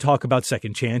Jackson can talk about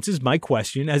second chances, my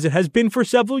question, as it has been for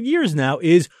several years now,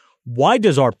 is why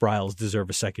does Art Briles deserve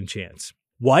a second chance?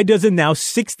 Why does a now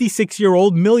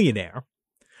 66-year-old millionaire,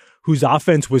 whose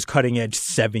offense was cutting edge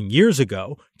 7 years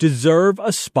ago, deserve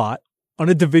a spot on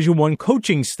a Division I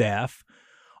coaching staff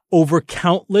over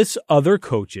countless other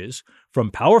coaches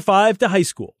from Power 5 to high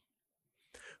school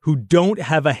who don't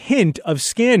have a hint of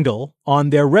scandal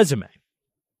on their resume?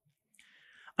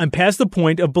 I'm past the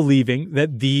point of believing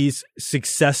that these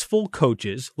successful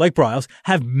coaches, like Briles,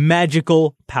 have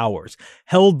magical powers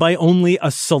held by only a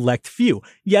select few.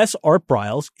 Yes, Art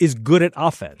Briles is good at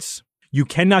offense. You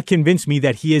cannot convince me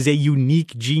that he is a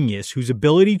unique genius whose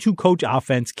ability to coach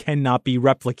offense cannot be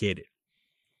replicated.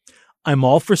 I'm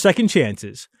all for second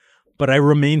chances, but I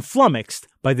remain flummoxed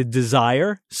by the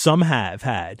desire some have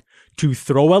had to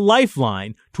throw a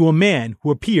lifeline to a man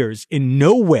who appears in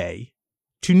no way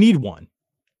to need one.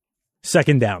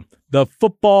 Second down. The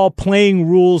Football Playing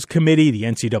Rules Committee, the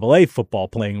NCAA Football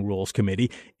Playing Rules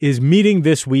Committee, is meeting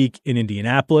this week in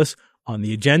Indianapolis. On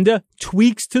the agenda,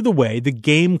 tweaks to the way the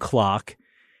game clock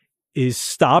is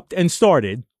stopped and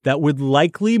started that would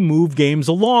likely move games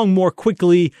along more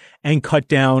quickly and cut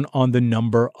down on the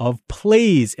number of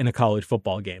plays in a college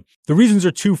football game. The reasons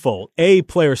are twofold. A,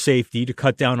 player safety to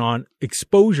cut down on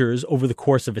exposures over the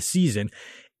course of a season,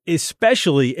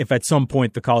 especially if at some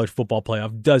point the college football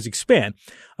playoff does expand.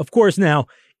 Of course, now,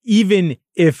 even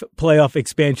if playoff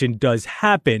expansion does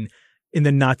happen in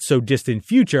the not so distant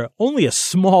future, only a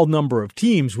small number of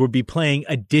teams would be playing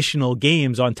additional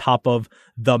games on top of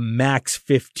the max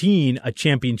 15 a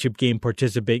championship game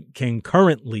participant can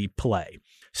currently play.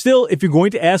 Still, if you're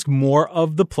going to ask more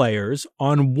of the players,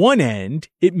 on one end,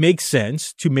 it makes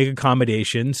sense to make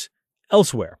accommodations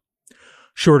elsewhere.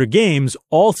 Shorter games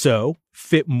also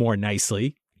fit more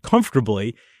nicely,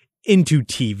 comfortably, into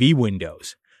TV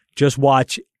windows. Just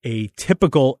watch a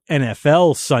typical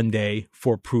NFL Sunday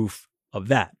for proof of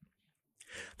that.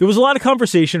 There was a lot of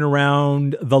conversation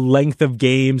around the length of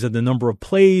games and the number of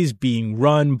plays being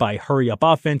run by hurry-up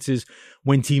offenses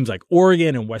when teams like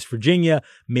Oregon and West Virginia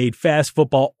made fast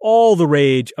football all the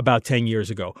rage about 10 years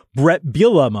ago. Brett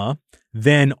Bielema,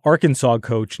 then Arkansas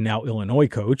coach, now Illinois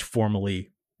coach,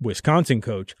 formerly Wisconsin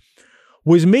coach,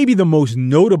 was maybe the most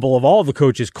notable of all the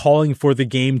coaches calling for the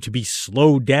game to be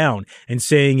slowed down and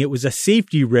saying it was a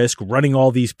safety risk running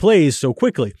all these plays so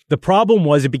quickly. The problem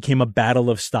was it became a battle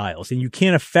of styles, and you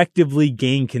can't effectively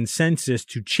gain consensus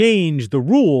to change the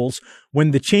rules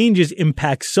when the changes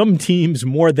impact some teams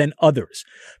more than others.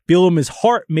 Bielema's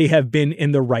heart may have been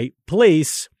in the right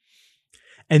place,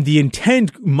 and the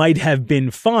intent might have been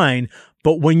fine,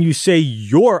 but when you say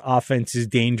your offense is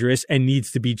dangerous and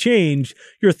needs to be changed,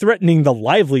 you're threatening the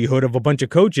livelihood of a bunch of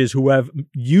coaches who have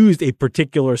used a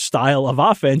particular style of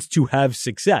offense to have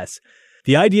success.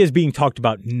 The ideas being talked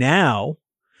about now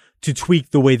to tweak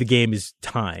the way the game is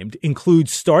timed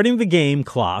includes starting the game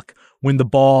clock when the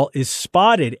ball is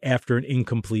spotted after an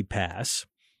incomplete pass,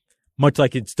 much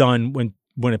like it's done when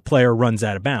a player runs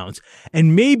out of bounds,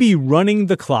 and maybe running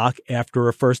the clock after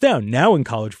a first down. Now in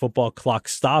college football, clock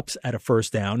stops at a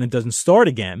first down and doesn't start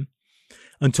again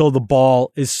until the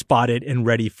ball is spotted and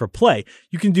ready for play.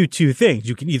 You can do two things.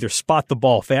 You can either spot the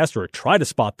ball faster or try to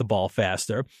spot the ball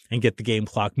faster and get the game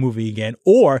clock moving again,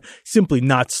 or simply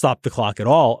not stop the clock at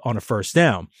all on a first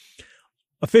down.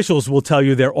 Officials will tell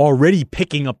you they're already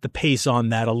picking up the pace on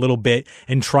that a little bit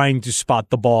and trying to spot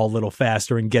the ball a little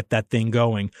faster and get that thing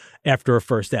going after a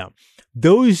first down.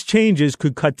 Those changes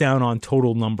could cut down on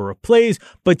total number of plays,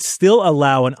 but still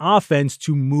allow an offense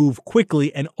to move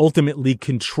quickly and ultimately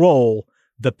control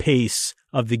the pace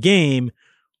of the game,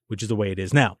 which is the way it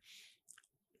is now.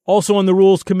 Also on the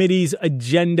Rules Committee's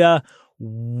agenda,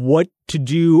 what to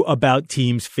do about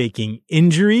teams faking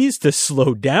injuries to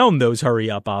slow down those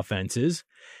hurry-up offenses.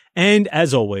 And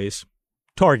as always,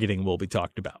 targeting will be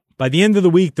talked about. By the end of the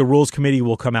week, the Rules Committee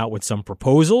will come out with some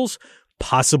proposals,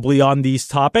 possibly on these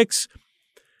topics.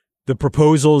 The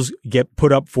proposals get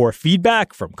put up for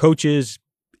feedback from coaches,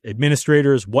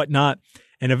 administrators, whatnot,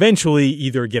 and eventually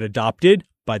either get adopted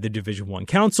by the Division I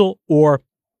Council or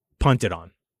punted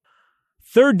on.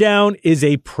 Third down is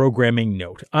a programming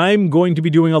note. I'm going to be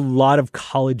doing a lot of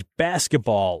college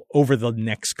basketball over the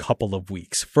next couple of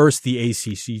weeks. First, the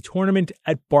ACC tournament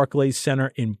at Barclays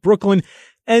Center in Brooklyn,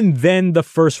 and then the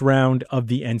first round of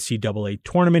the NCAA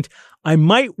tournament. I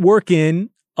might work in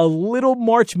a little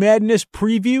March Madness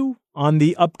preview on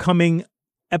the upcoming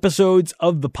episodes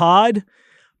of the pod,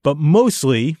 but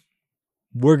mostly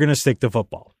we're going to stick to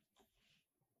football.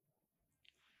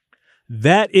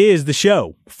 That is the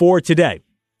show for today. I'd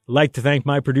like to thank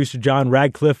my producer, John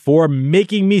Radcliffe, for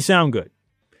making me sound good.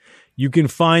 You can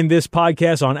find this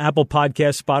podcast on Apple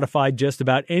Podcasts, Spotify, just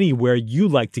about anywhere you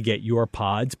like to get your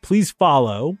pods. Please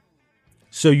follow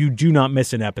so you do not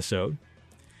miss an episode.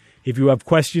 If you have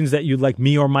questions that you'd like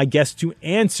me or my guests to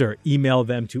answer, email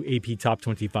them to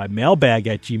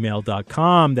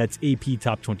aptop25mailbag@gmail.com. That's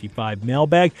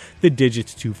aptop25mailbag, the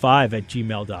digits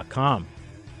 25@gmail.com.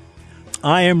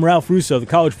 I am Ralph Russo, the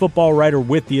college football writer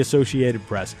with the Associated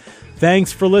Press.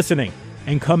 Thanks for listening,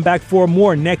 and come back for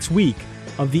more next week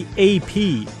of the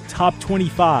AP Top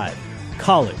 25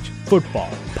 College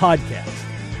Football Podcast.